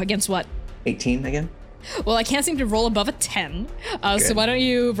 Oh, against what? 18 again? Well, I can't seem to roll above a 10. So Good. why don't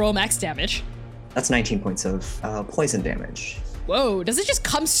you roll max damage? That's 19 points of poison damage. Whoa, does it just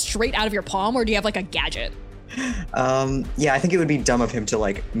come straight out of your palm, or do you have like a gadget? Yeah, I think it would be dumb of him to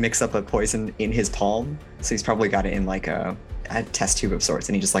like mix up a poison in his palm. So he's probably got it in like a test tube of sorts,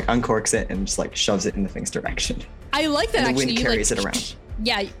 and he just like uncorks it and just like shoves it in the thing's direction. I like that And the actually. wind You, carries like, it around.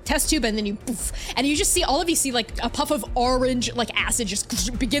 Yeah, test tube, and then you poof, and you just see all of you see like a puff of orange like acid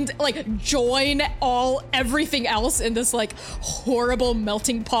just begin to like join everything else in this like horrible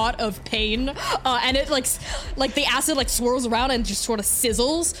melting pot of pain, and it like the acid like swirls around and just sort of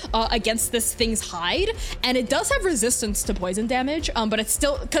sizzles against this thing's hide, and it does have resistance to poison damage, but it's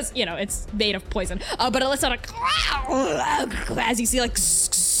still, because you know it's made of poison, but it lets out a as you see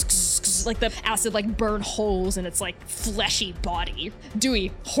like the acid like burn holes in its like fleshy body.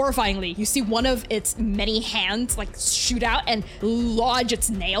 Dewey, horrifyingly, you see one of its many hands like shoot out and lodge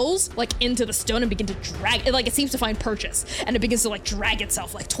its nails like into the stone and begin to drag it, like it seems to find purchase, and it begins to like drag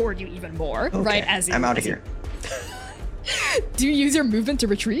itself like toward you even more. Okay, Right as you, I'm out of here. Do you use your movement to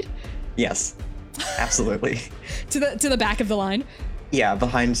retreat Yes, absolutely. to the back of the line? Yeah,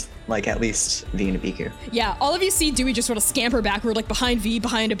 behind like at least V and Abiku. Yeah, all of you see Dewey just sort of scamper backward, like behind V,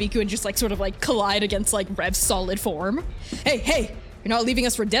 behind Abiku, and just like sort of like collide against like Rev's solid form. Hey, you're not leaving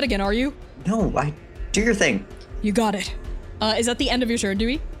us for dead again, are you? No, do your thing. You got it. Is that the end of your turn,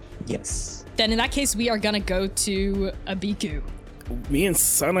 Dewey? Yes. Then in that case, we are gonna go to Abiku. Me and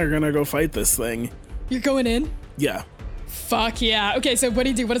Sun are gonna go fight this thing. You're going in? Yeah. Fuck yeah. Okay, so what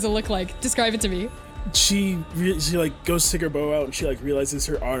do you do? What does it look like? Describe it to me. She like goes to take her bow out and she like realizes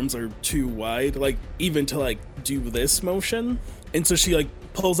her arms are too wide, like even to like do this motion. And so she like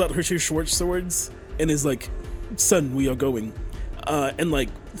pulls out her two short swords and is like Son, we are going. And like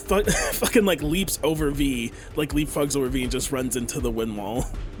fucking like leaps over V, like leapfrogs over V and just runs into the wind wall.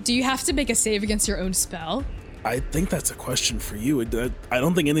 Do you have to make a save against your own spell? I think that's a question for you. I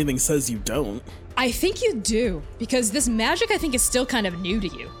don't think anything says you don't. I think you do, because this magic I think is still kind of new to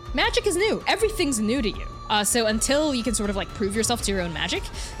you. Magic is new. Everything's new to you. So until you can sort of like prove yourself to your own magic,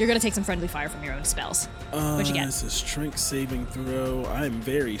 you're gonna take some friendly fire from your own spells. What'd you get? It's a strength saving throw. I'm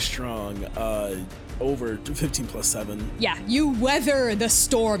very strong. Over 15 plus 7. Yeah, you weather the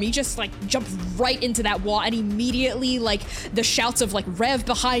storm. You just like jump right into that wall, and immediately like the shouts of like Rev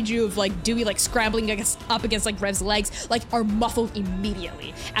behind you, of like Dewey like scrambling up against like Rev's legs, like are muffled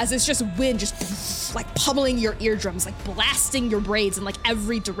immediately as it's just wind just like pummeling your eardrums, like blasting your braids in like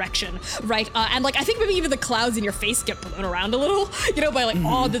every direction, right? And like I think maybe even the clouds in your face get blown around a little, you know, by like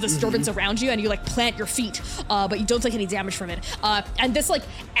all the disturbance around you, and you like plant your feet, but you don't take any damage from it. And this like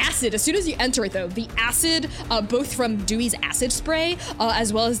acid, as soon as you enter it though, the acid, both from Dewey's acid spray,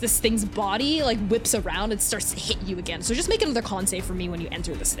 as well as this thing's body, like whips around and starts to hit you again. So just make another con save for me when you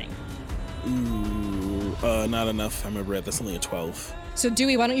enter this thing. Ooh, not enough. I'm over it. That's only a 12. So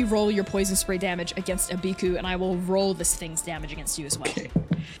Dewey, why don't you roll your poison spray damage against Abiku, and I will roll this thing's damage against you as well. Okay.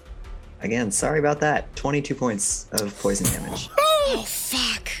 Again, sorry about that. 22 points of poison damage. Oh,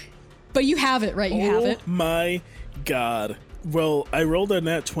 fuck. But you have it, right? You have it. Oh my god. Well, I rolled a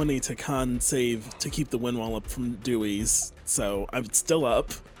nat 20 to con save to keep the wind wall up from Dewey's, so I'm still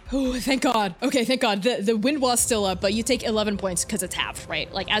up. Oh, thank God. Okay, thank God. The wind wall's still up, but you take 11 points because it's halved,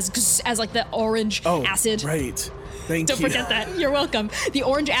 right? Like as like the orange acid. Right. Thank Don't you. forget that. You're welcome. The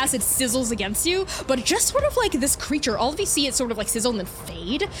orange acid sizzles against you, but just sort of like this creature, all of you see it sort of like sizzle and then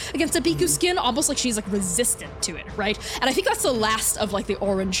fade against Abiku's skin, almost like she's like resistant to it, right? And I think that's the last of like the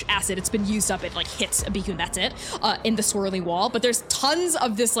orange acid. It's been used up. It like hits Abiku and that's it, in the swirling wall. But there's tons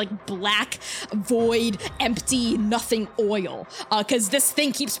of this like black, void, empty, nothing oil, because this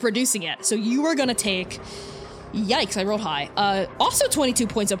thing keeps producing it. So you are gonna take, yikes, I rolled high. Also 22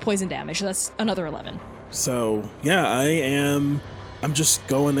 points of poison damage. So that's another 11. So, yeah, I'm just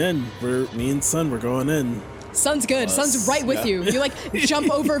going in. Me and Sun, we're going in. Sun's good. Sun's right with you. You like jump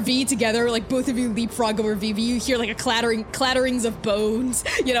over V together, like both of you leapfrog over V. You hear like a clatterings of bones,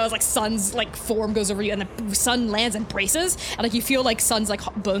 you know, as like Sun's like form goes over you, and the Sun lands and braces, and like you feel like Sun's like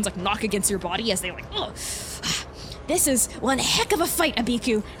bones like knock against your body as they like, oh, this is one heck of a fight,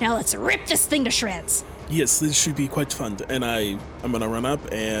 Abiku. Now let's rip this thing to shreds. Yes, this should be quite fun. And I'm gonna run up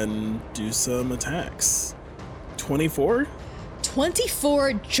and do some attacks. 24?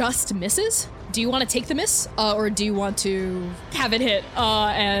 24 just misses. Do you want to take the miss, or do you want to have it hit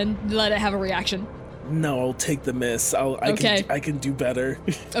and let it have a reaction? No, I'll take the miss. I can do better.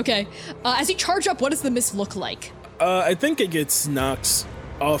 Okay. As you charge up, what does the miss look like? I think it gets knocked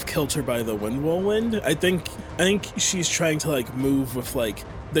off kilter by the wind whirlwind. I think she's trying to like move with like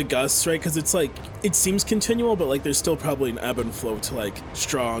the gusts, right? Because it's like, it seems continual, but like there's still probably an ebb and flow to like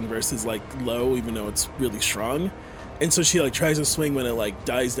strong versus like low, even though it's really strong. And so she like tries to swing when it like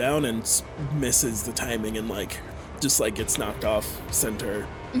dies down and misses the timing and like just like gets knocked off center.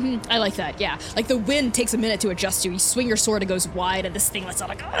 I like that, yeah. Like the wind takes a minute to adjust you. You swing your sword, it goes wide, and this thing lets out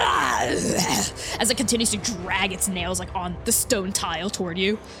like as it continues to drag its nails like on the stone tile toward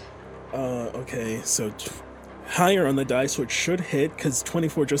you. Okay, so higher on the die, so it should hit, because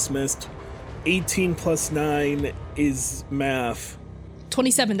 24 just missed. 18 plus 9 is math.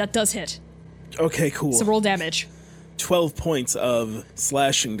 27, that does hit. Okay, cool. So roll damage. 12 points of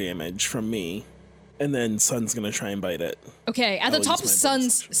slashing damage from me, and then Sun's gonna try and bite it. Okay, at the top of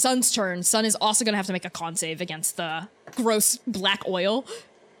Sun's turn, Sun is also gonna have to make a con save against the gross black oil.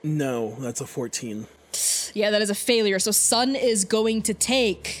 No, that's a 14. Yeah, that is a failure. So Sun is going to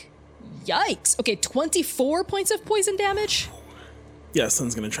take, yikes. Okay, 24 points of poison damage. Yeah,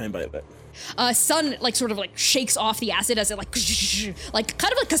 Sun's gonna try and bite it. Sun like sort of like shakes off the acid as it like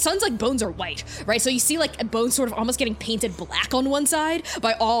kind of like, cause Sun's like bones are white, right? So you see like bones sort of almost getting painted black on one side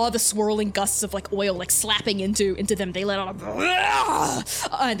by all the swirling gusts of like oil like slapping into them. They let out a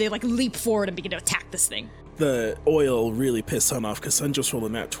and they like leap forward and begin to attack this thing. The oil really pissed Sun off because Sun just rolled a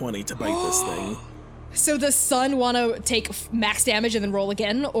nat 20 to bite this thing. So does Sun want to take max damage and then roll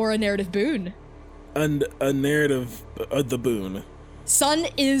again, or a narrative boon? And a narrative, the boon. Sun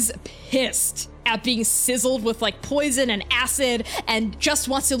is pissed at being sizzled with like poison and acid and just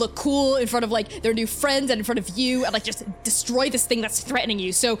wants to look cool in front of like their new friends and in front of you and like just destroy this thing that's threatening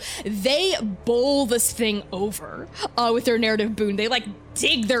you. So they bowl this thing over with their narrative boon. They like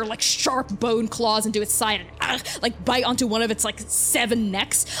dig their like sharp bone claws into its side and like bite onto one of its like 7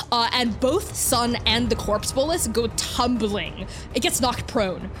 necks, and both Sun and the corpse bolus go tumbling. It gets knocked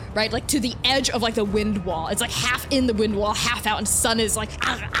prone, right, like to the edge of like the wind wall. It's like half in the wind wall, half out, and Sun is like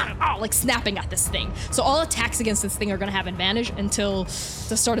like snapping at this thing. So all attacks against this thing are gonna have advantage until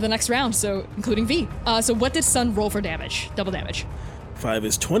the start of the next round, so including V. So what did Sun roll for damage? Double damage. 5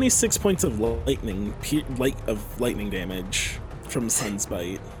 is 26 points of lightning damage from Sun's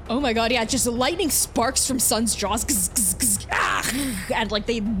bite. Oh my god, yeah, just lightning sparks from Sun's jaws, and like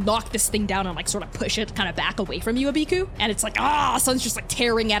they knock this thing down and like sort of push it kind of back away from you, Abiku. And it's like, Sun's just like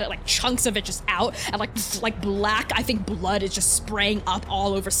tearing at it, like chunks of it just out, and like black, I think blood is just spraying up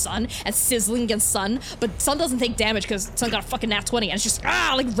all over Sun and sizzling against Sun. But Sun doesn't take damage because Sun got a fucking nat 20, and it's just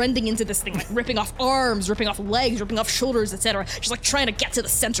like rending into this thing, like ripping off arms, ripping off legs, ripping off shoulders, etc. Just like trying to get to the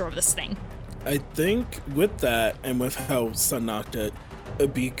center of this thing. I think with that, and with how Sun knocked it,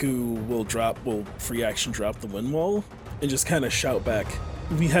 Abiku will free action drop the wind wall and just kind of shout back,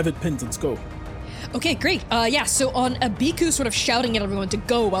 "We have it pinned, let's go." Okay, great. Yeah, so on Abiku sort of shouting at everyone to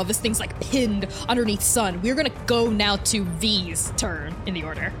go while this thing's like pinned underneath Sun, we're gonna go now to V's turn in the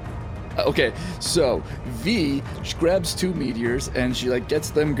order. Okay, so V grabs 2 meteors and she like gets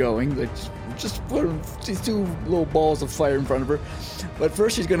them going. Like just put these 2 little balls of fire in front of her. But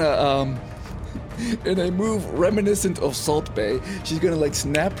first she's gonna in a move reminiscent of Salt Bay, she's gonna like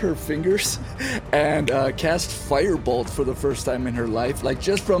snap her fingers and cast Firebolt for the first time in her life. Like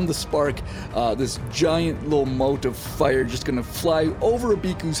just from the spark, this giant little mote of fire just gonna fly over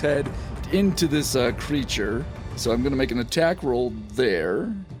Abiku's head into this creature. So I'm gonna make an attack roll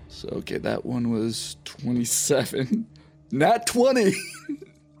there. So okay, that one was 27. Nat 20!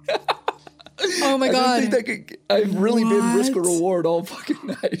 Oh my god. I've really been risk or reward all fucking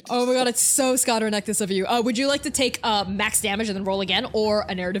night. Oh my god, it's so Scatterenectus of you. Would you like to take max damage and then roll again, or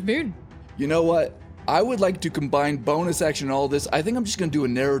a narrative boon? You know what? I would like to combine bonus action and all this. I think I'm just gonna do a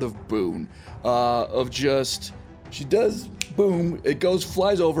narrative boon of just, she does boom, it goes,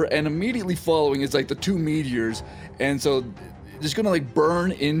 flies over, and immediately following is like the 2 meteors, and so it's gonna like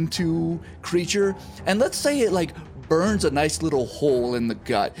burn into creature, and let's say it like burns a nice little hole in the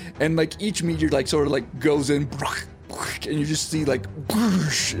gut, and like each meteor like sort of like goes in, and you just see like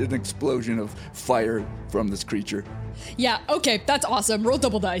an explosion of fire from this creature. Yeah, okay, that's awesome. Roll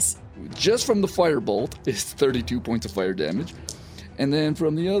double dice. Just from the firebolt is 32 points of fire damage, and then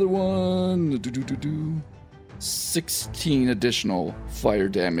from the other one, 16 additional fire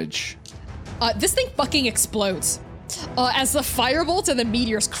damage. This thing fucking explodes. As the firebolt and the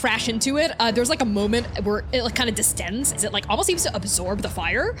meteors crash into it, there's like a moment where it like kind of distends, as it like almost seems to absorb the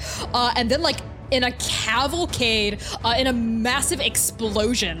fire, and then like in a cavalcade, in a massive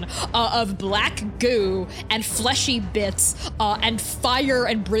explosion of black goo and fleshy bits and fire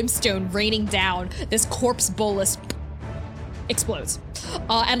and brimstone raining down, this corpse bolus explodes.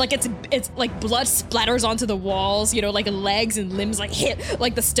 And like it's like blood splatters onto the walls, you know, like legs and limbs like hit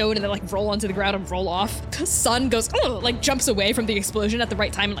like the stone and then like roll onto the ground and roll off. Sun goes, like jumps away from the explosion at the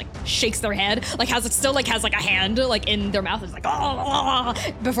right time and like shakes their head, like has like a hand like in their mouth. It's like,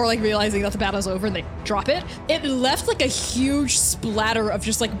 before like realizing that the battle's over, and they drop it. It left like a huge splatter of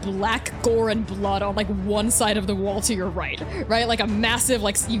just like black gore and blood on like one side of the wall to your right? Like a massive,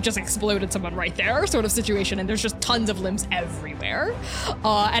 like you just exploded someone right there sort of situation, and there's just tons of limbs everywhere.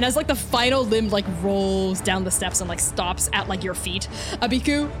 And as like the final limb like rolls down the steps and like stops at like your feet,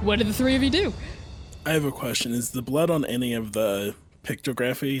 Abiku, what did the 3 of you do? I have a question. Is the blood on any of the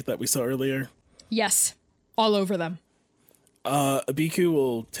pictography that we saw earlier? Yes, all over them. Abiku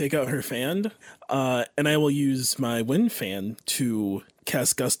will take out her fan, and I will use my wind fan to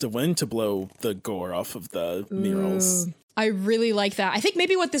cast Gust of Wind to blow the gore off of the murals. I really like that. I think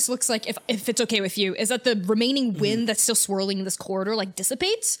maybe what this looks like, if it's okay with you, is that the remaining wind that's still swirling in this corridor like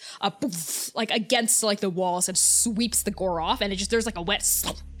dissipates, like against like the walls, and sweeps the gore off, and it just, there's like a wet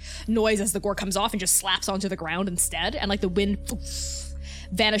noise as the gore comes off and just slaps onto the ground instead, and like the wind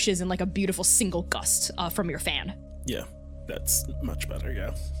vanishes in like a beautiful single gust from your fan. Yeah, that's much better,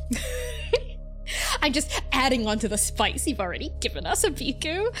 yeah. I'm just adding on to the spice you've already given us,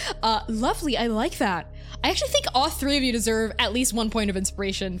 Abiku. Lovely, I like that. I actually think all 3 of you deserve at least 1 point of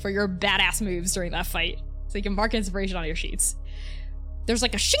inspiration for your badass moves during that fight. So you can mark inspiration on your sheets. There's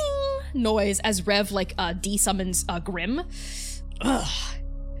like a shing noise as Rev like de-summons Grim. Ugh.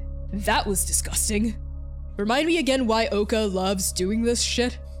 That was disgusting. Remind me again why Oka loves doing this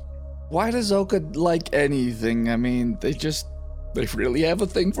shit? Why does Oka like anything? I mean, they really have a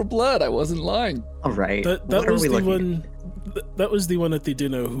thing for blood. I wasn't lying. All right. That was the one that they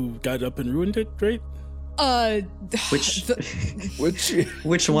didn't know who got up and ruined it, right? Which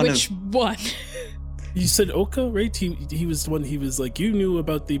Which one Which one? You said Oka, right? He was the one. He was like, you knew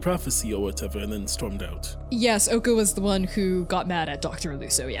about the prophecy or whatever, and then stormed out. Yes, Oka was the one who got mad at Dr.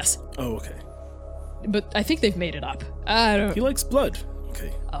 Luso, yes. Oh, okay. But I think they've made it up. I don't He likes blood.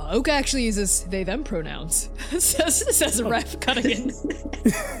 Okay. Oka actually uses they-them pronouns, says a ref cutting in.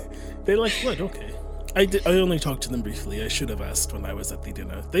 They like blood. Okay. I only talked to them briefly. I should have asked when I was at the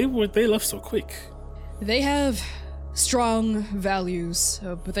dinner. They left so quick. They have strong values,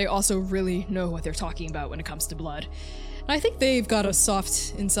 but they also really know what they're talking about when it comes to blood. And I think they've got us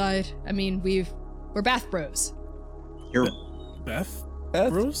soft inside. I mean, we're Bath Bros. You're Beth?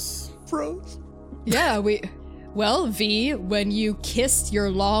 Beth? Bros? Bros. Yeah, Well, V, when you kissed your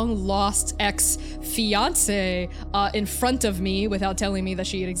long-lost ex-fiance in front of me without telling me that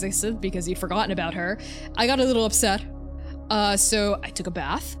she had existed because you'd forgotten about her, I got a little upset. So I took a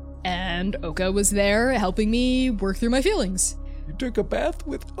bath, and Oka was there helping me work through my feelings. You took a bath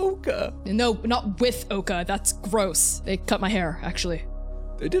with Oka. No, not with Oka. That's gross. They cut my hair, actually.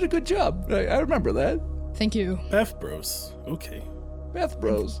 They did a good job. I remember that. Thank you. Beth Bros. Okay. Bath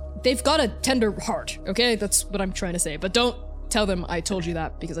Bros. They've got a tender heart, okay? That's what I'm trying to say. But don't tell them I told you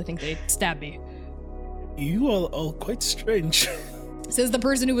that because I think they'd stab me. You all quite strange. Says the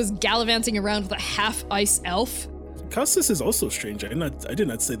person who was gallivanting around with a half-ice elf. Costas is also strange. I did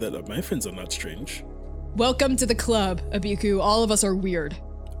not say that my friends are not strange. Welcome to the club, Abiku. All of us are weird.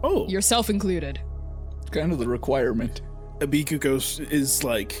 Oh. Yourself included. It's kind of the requirement. Abiku is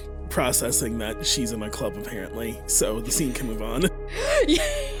like processing that she's in a club apparently, so the scene can move on.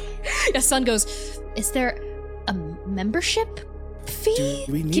 Yeah, Sun goes, is there a membership fee?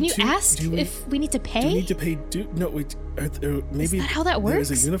 Do we need Can you to- ask do we- if we need to pay? Do we need to pay? No, wait. Maybe that how that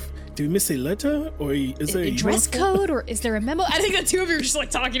There's works? Do we miss a letter, or is there a dress uniform? code, or is there a memo? I think the two of you are just like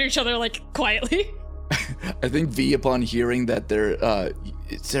talking to each other like quietly. I think V, upon hearing that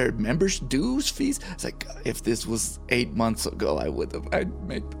is there members dues fees? It's like, if this was 8 months ago, I'd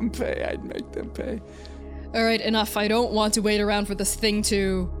make them pay. All right, enough. I don't want to wait around for this thing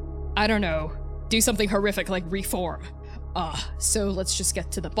to, I don't know, do something horrific like reform. So let's just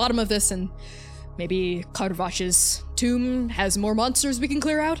get to the bottom of this, and maybe Carvach's tomb has more monsters we can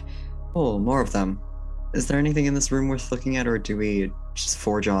clear out? Oh, more of them. Is there anything in this room worth looking at, or do we just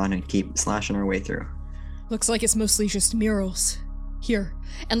forge on and keep slashing our way through? Looks like it's mostly just murals. Here.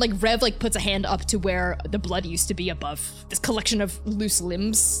 And like Rev like puts a hand up to where the blood used to be above this collection of loose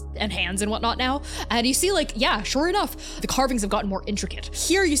limbs and hands and whatnot now. And you see like, yeah, sure enough, the carvings have gotten more intricate.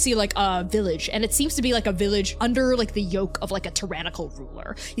 Here you see like a village, and it seems to be like a village under like the yoke of like a tyrannical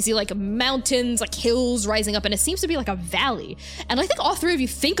ruler. You see like mountains, like hills rising up, and it seems to be like a valley. And I think all three of you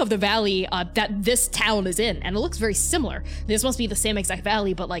think of the valley that this town is in, and it looks very similar. This must be the same exact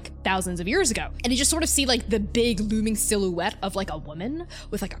valley, but like thousands of years ago. And you just sort of see like the big looming silhouette of like a woman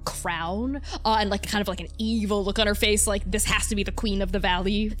with like a crown and like kind of like an evil look on her face, like this has to be the queen of the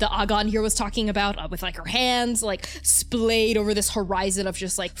valley the Agon here was talking about, with like her hands like splayed over this horizon of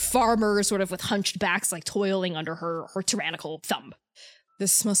just like farmers sort of with hunched backs like toiling under her tyrannical thumb.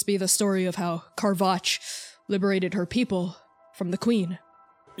 This must be the story of how Carvach liberated her people from the queen.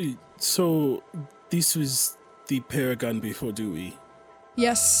 So this was the Paragon before Dewey.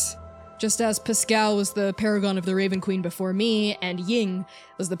 Yes. Just as Pascal was the paragon of the Raven Queen before me, and Ying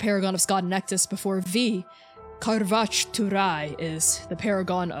was the paragon of Scott Nectus before V, Carvach Turai is the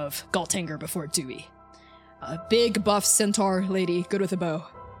paragon of Galtanger before Dewey. A big buff centaur lady, good with a bow.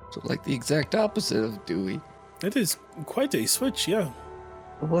 So like the exact opposite of Dewey. That is quite a switch, yeah.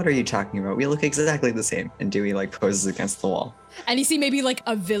 What are you talking about? We look exactly the same. And Dewey like poses against the wall. And you see maybe like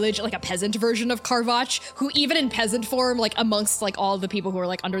a village, like a peasant version of Carvach, who even in peasant form, like amongst like all the people who are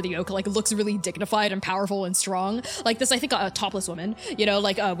like under the yoke, like looks really dignified and powerful and strong. Like this, I think a topless woman, you know,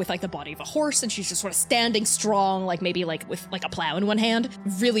 like with like the body of a horse, and she's just sort of standing strong, like maybe like with like a plow in one hand,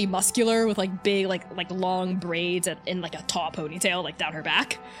 really muscular with like big, like long braids and in like a tall ponytail, like down her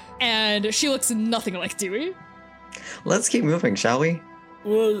back. And she looks nothing like Dewey. Let's keep moving, shall we?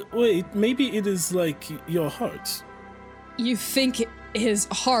 Well, wait, maybe it is like your heart. You think his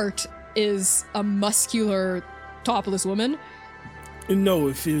heart is a muscular, topless woman? No,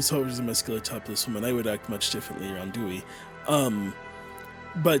 if his heart was a muscular topless woman, I would act much differently around Dewey.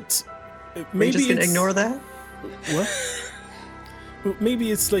 But maybe We just gonna it's- ignore that? What? Well,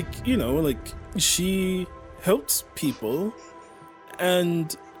 maybe it's like, you know, like she helps people,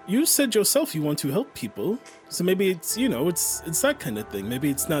 and you said yourself you want to help people. So maybe it's, you know, it's that kind of thing. Maybe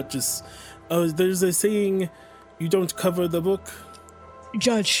it's not just, there's a saying, you don't cover the book.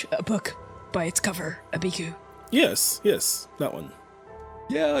 Judge a book by its cover, Abiku. Yes, that one.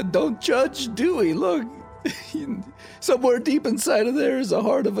 Yeah, don't judge Dewey. Look, Somewhere deep inside of there is a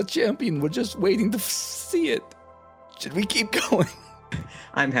heart of a champion. We're just waiting to see it. Should we keep going?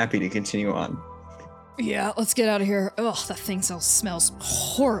 I'm happy to continue on. Yeah, let's get out of here. Ugh, that thing smells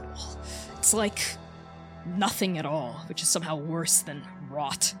horrible. It's like nothing at all, which is somehow worse than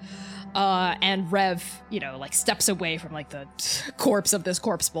rot. And Rev, steps away from, the corpse of this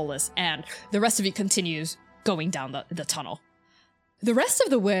corpse bolus, and the rest of you continues going down the tunnel. The rest of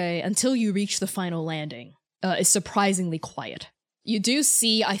the way, until you reach the final landing, is surprisingly quiet. You do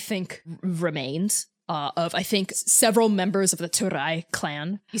see, I think, remains of, I think, several members of the Turai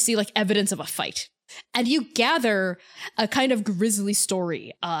clan. You see, evidence of a fight. And you gather a kind of grisly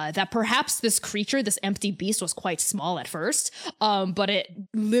story that perhaps this creature, this empty beast, was quite small at first, but it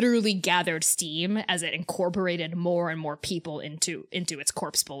literally gathered steam as it incorporated more and more people into its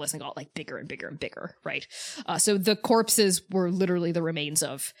corpse bolus and got bigger and bigger and bigger, right? So the corpses were literally the remains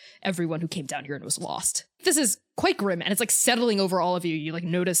of everyone who came down here and was lost. This is quite grim, and it's settling over all of you. You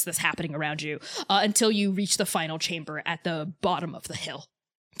notice this happening around you until you reach the final chamber at the bottom of the hill.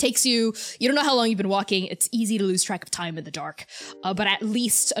 Takes you don't know how long you've been walking. It's easy to lose track of time in the dark, but at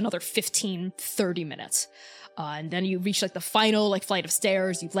least another 15, 30 minutes. And then you reach the final flight of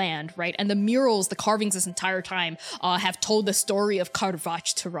stairs, you land, right? And the murals, the carvings this entire time have told the story of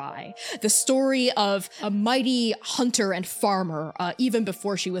Carvach Turai, the story of a mighty hunter and farmer, even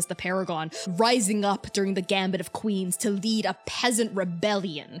before she was the Paragon, rising up during the Gambit of Queens to lead a peasant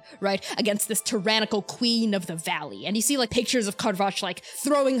rebellion, right? Against this tyrannical queen of the valley. And you see pictures of Carvach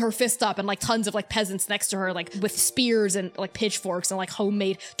throwing her fist up and tons of peasants next to her with spears and pitchforks and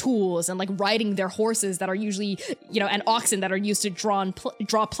homemade tools and riding their horses that are usually and oxen that are used to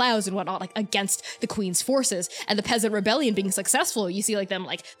draw plows and whatnot, against the queen's forces. And the peasant rebellion being successful, you see them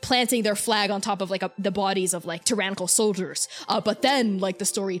planting their flag on top of the bodies of tyrannical soldiers. But then the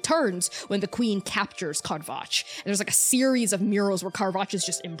story turns when the queen captures Carvach. And there's a series of murals where Carvach is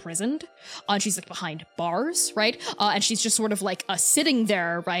just imprisoned, and she's behind bars, right? And she's just sort of sitting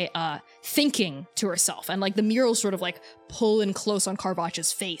there, right? Thinking to herself, and the murals sort of pull in close on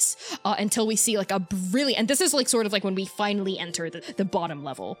Carvach's face until we see a brilliant, and this is sort of when we finally enter the bottom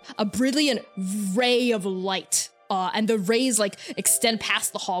level, a brilliant ray of light. And the rays extend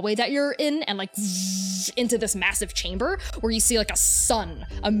past the hallway that you're in and into this massive chamber where you see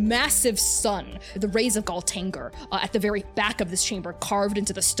a massive sun, the rays of Galtanger at the very back of this chamber, carved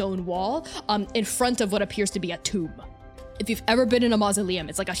into the stone wall in front of what appears to be a tomb. If you've ever been in a mausoleum,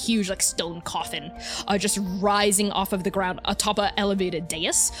 it's a huge stone coffin just rising off of the ground atop an elevated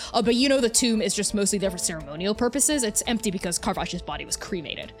dais. But the tomb is just mostly there for ceremonial purposes. It's empty because Carvach's body was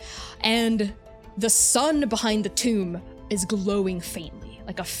cremated. And the sun behind the tomb is glowing faintly,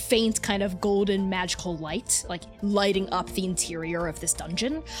 a faint kind of golden magical light, lighting up the interior of this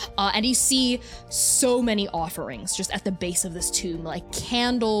dungeon. And you see so many offerings just at the base of this tomb,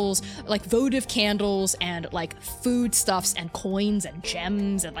 candles, votive candles, and foodstuffs and coins and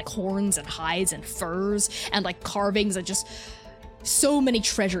gems and horns and hides and furs and carvings and just so many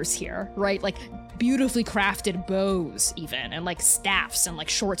treasures here, right? Beautifully crafted bows even, and staffs and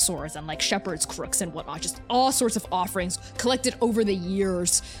short swords and shepherd's crooks and whatnot, just all sorts of offerings collected over the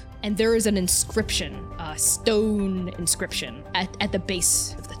years. And there is an inscription, a stone inscription at the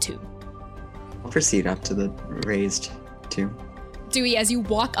base of the tomb. I'll proceed up to the raised tomb. Dewey, as you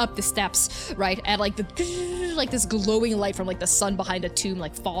walk up the steps, right, and this glowing light from the sun behind a tomb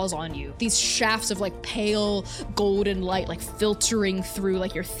falls on you. These shafts of pale golden light filtering through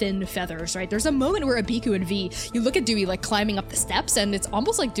your thin feathers, right? There's a moment where Abiku and V, you look at Dewey climbing up the steps, and it's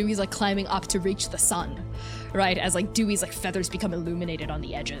almost like Dewey's climbing up to reach the sun, right? As Dewey's feathers become illuminated on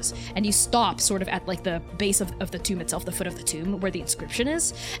the edges, and you stop sort of at the base of the tomb itself, the foot of the tomb where the inscription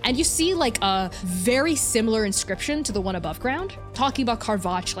is, and you see a very similar inscription to the one above ground, talking about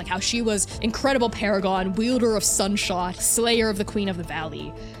Carvach, how she was incredible paragon, wielder of Sunshot, slayer of the Queen of the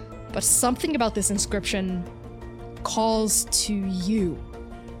Valley. But something about this inscription calls to you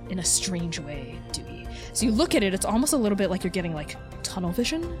in a strange way, Dewey. So you look at it, it's almost a little bit like you're getting tunnel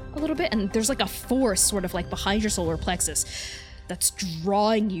vision a little bit, and there's a force sort of behind your solar plexus that's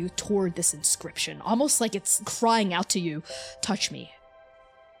drawing you toward this inscription, almost like it's crying out to you, touch me.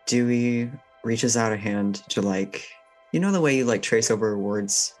 Dewey reaches out a hand to the way you trace over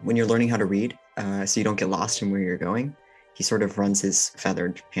words when you're learning how to read, so you don't get lost in where you're going. He sort of runs his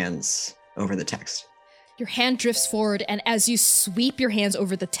feathered hands over the text. Your hand drifts forward, and as you sweep your hands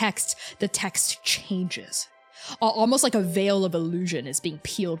over the text changes. Almost like a veil of illusion is being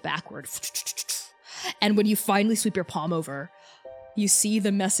peeled backward. And when you finally sweep your palm over, you see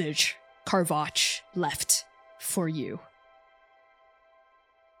the message Carvach left for you.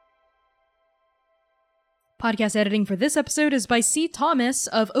 Podcast editing for this episode is by C. Thomas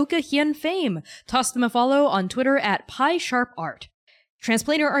of Oka Hien fame. Toss them a follow on Twitter at PieSharpArt.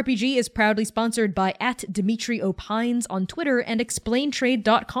 Transplanar RPG is proudly sponsored by @DimitriOpines on Twitter and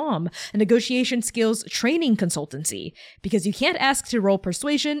ExplainTrade.com, a negotiation skills training consultancy, because you can't ask to roll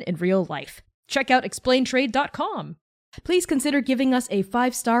persuasion in real life. Check out ExplainTrade.com. Please consider giving us a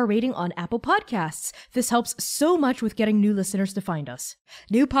 5-star rating on Apple Podcasts. This helps so much with getting new listeners to find us.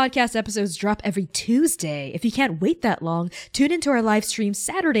 New podcast episodes drop every Tuesday. If you can't wait that long, tune into our live stream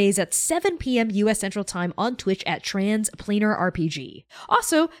Saturdays at 7 p.m. US Central Time on Twitch at Transplanar RPG.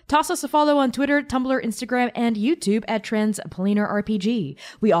 Also, toss us a follow on Twitter, Tumblr, Instagram, and YouTube at Transplanar RPG.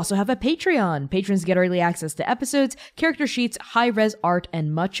 We also have a Patreon. Patrons get early access to episodes, character sheets, high-res art,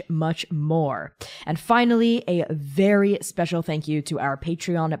 and much, much more. And finally, a very special thank you to our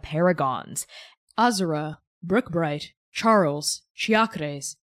Patreon paragons: Azura, Brookbright, Charles,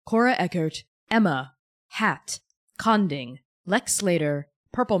 Chiacres, Cora Eckert, Emma, Hat, Conding, Lex Slater,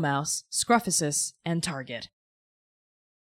 Purple Mouse, Scruffusus, and Target.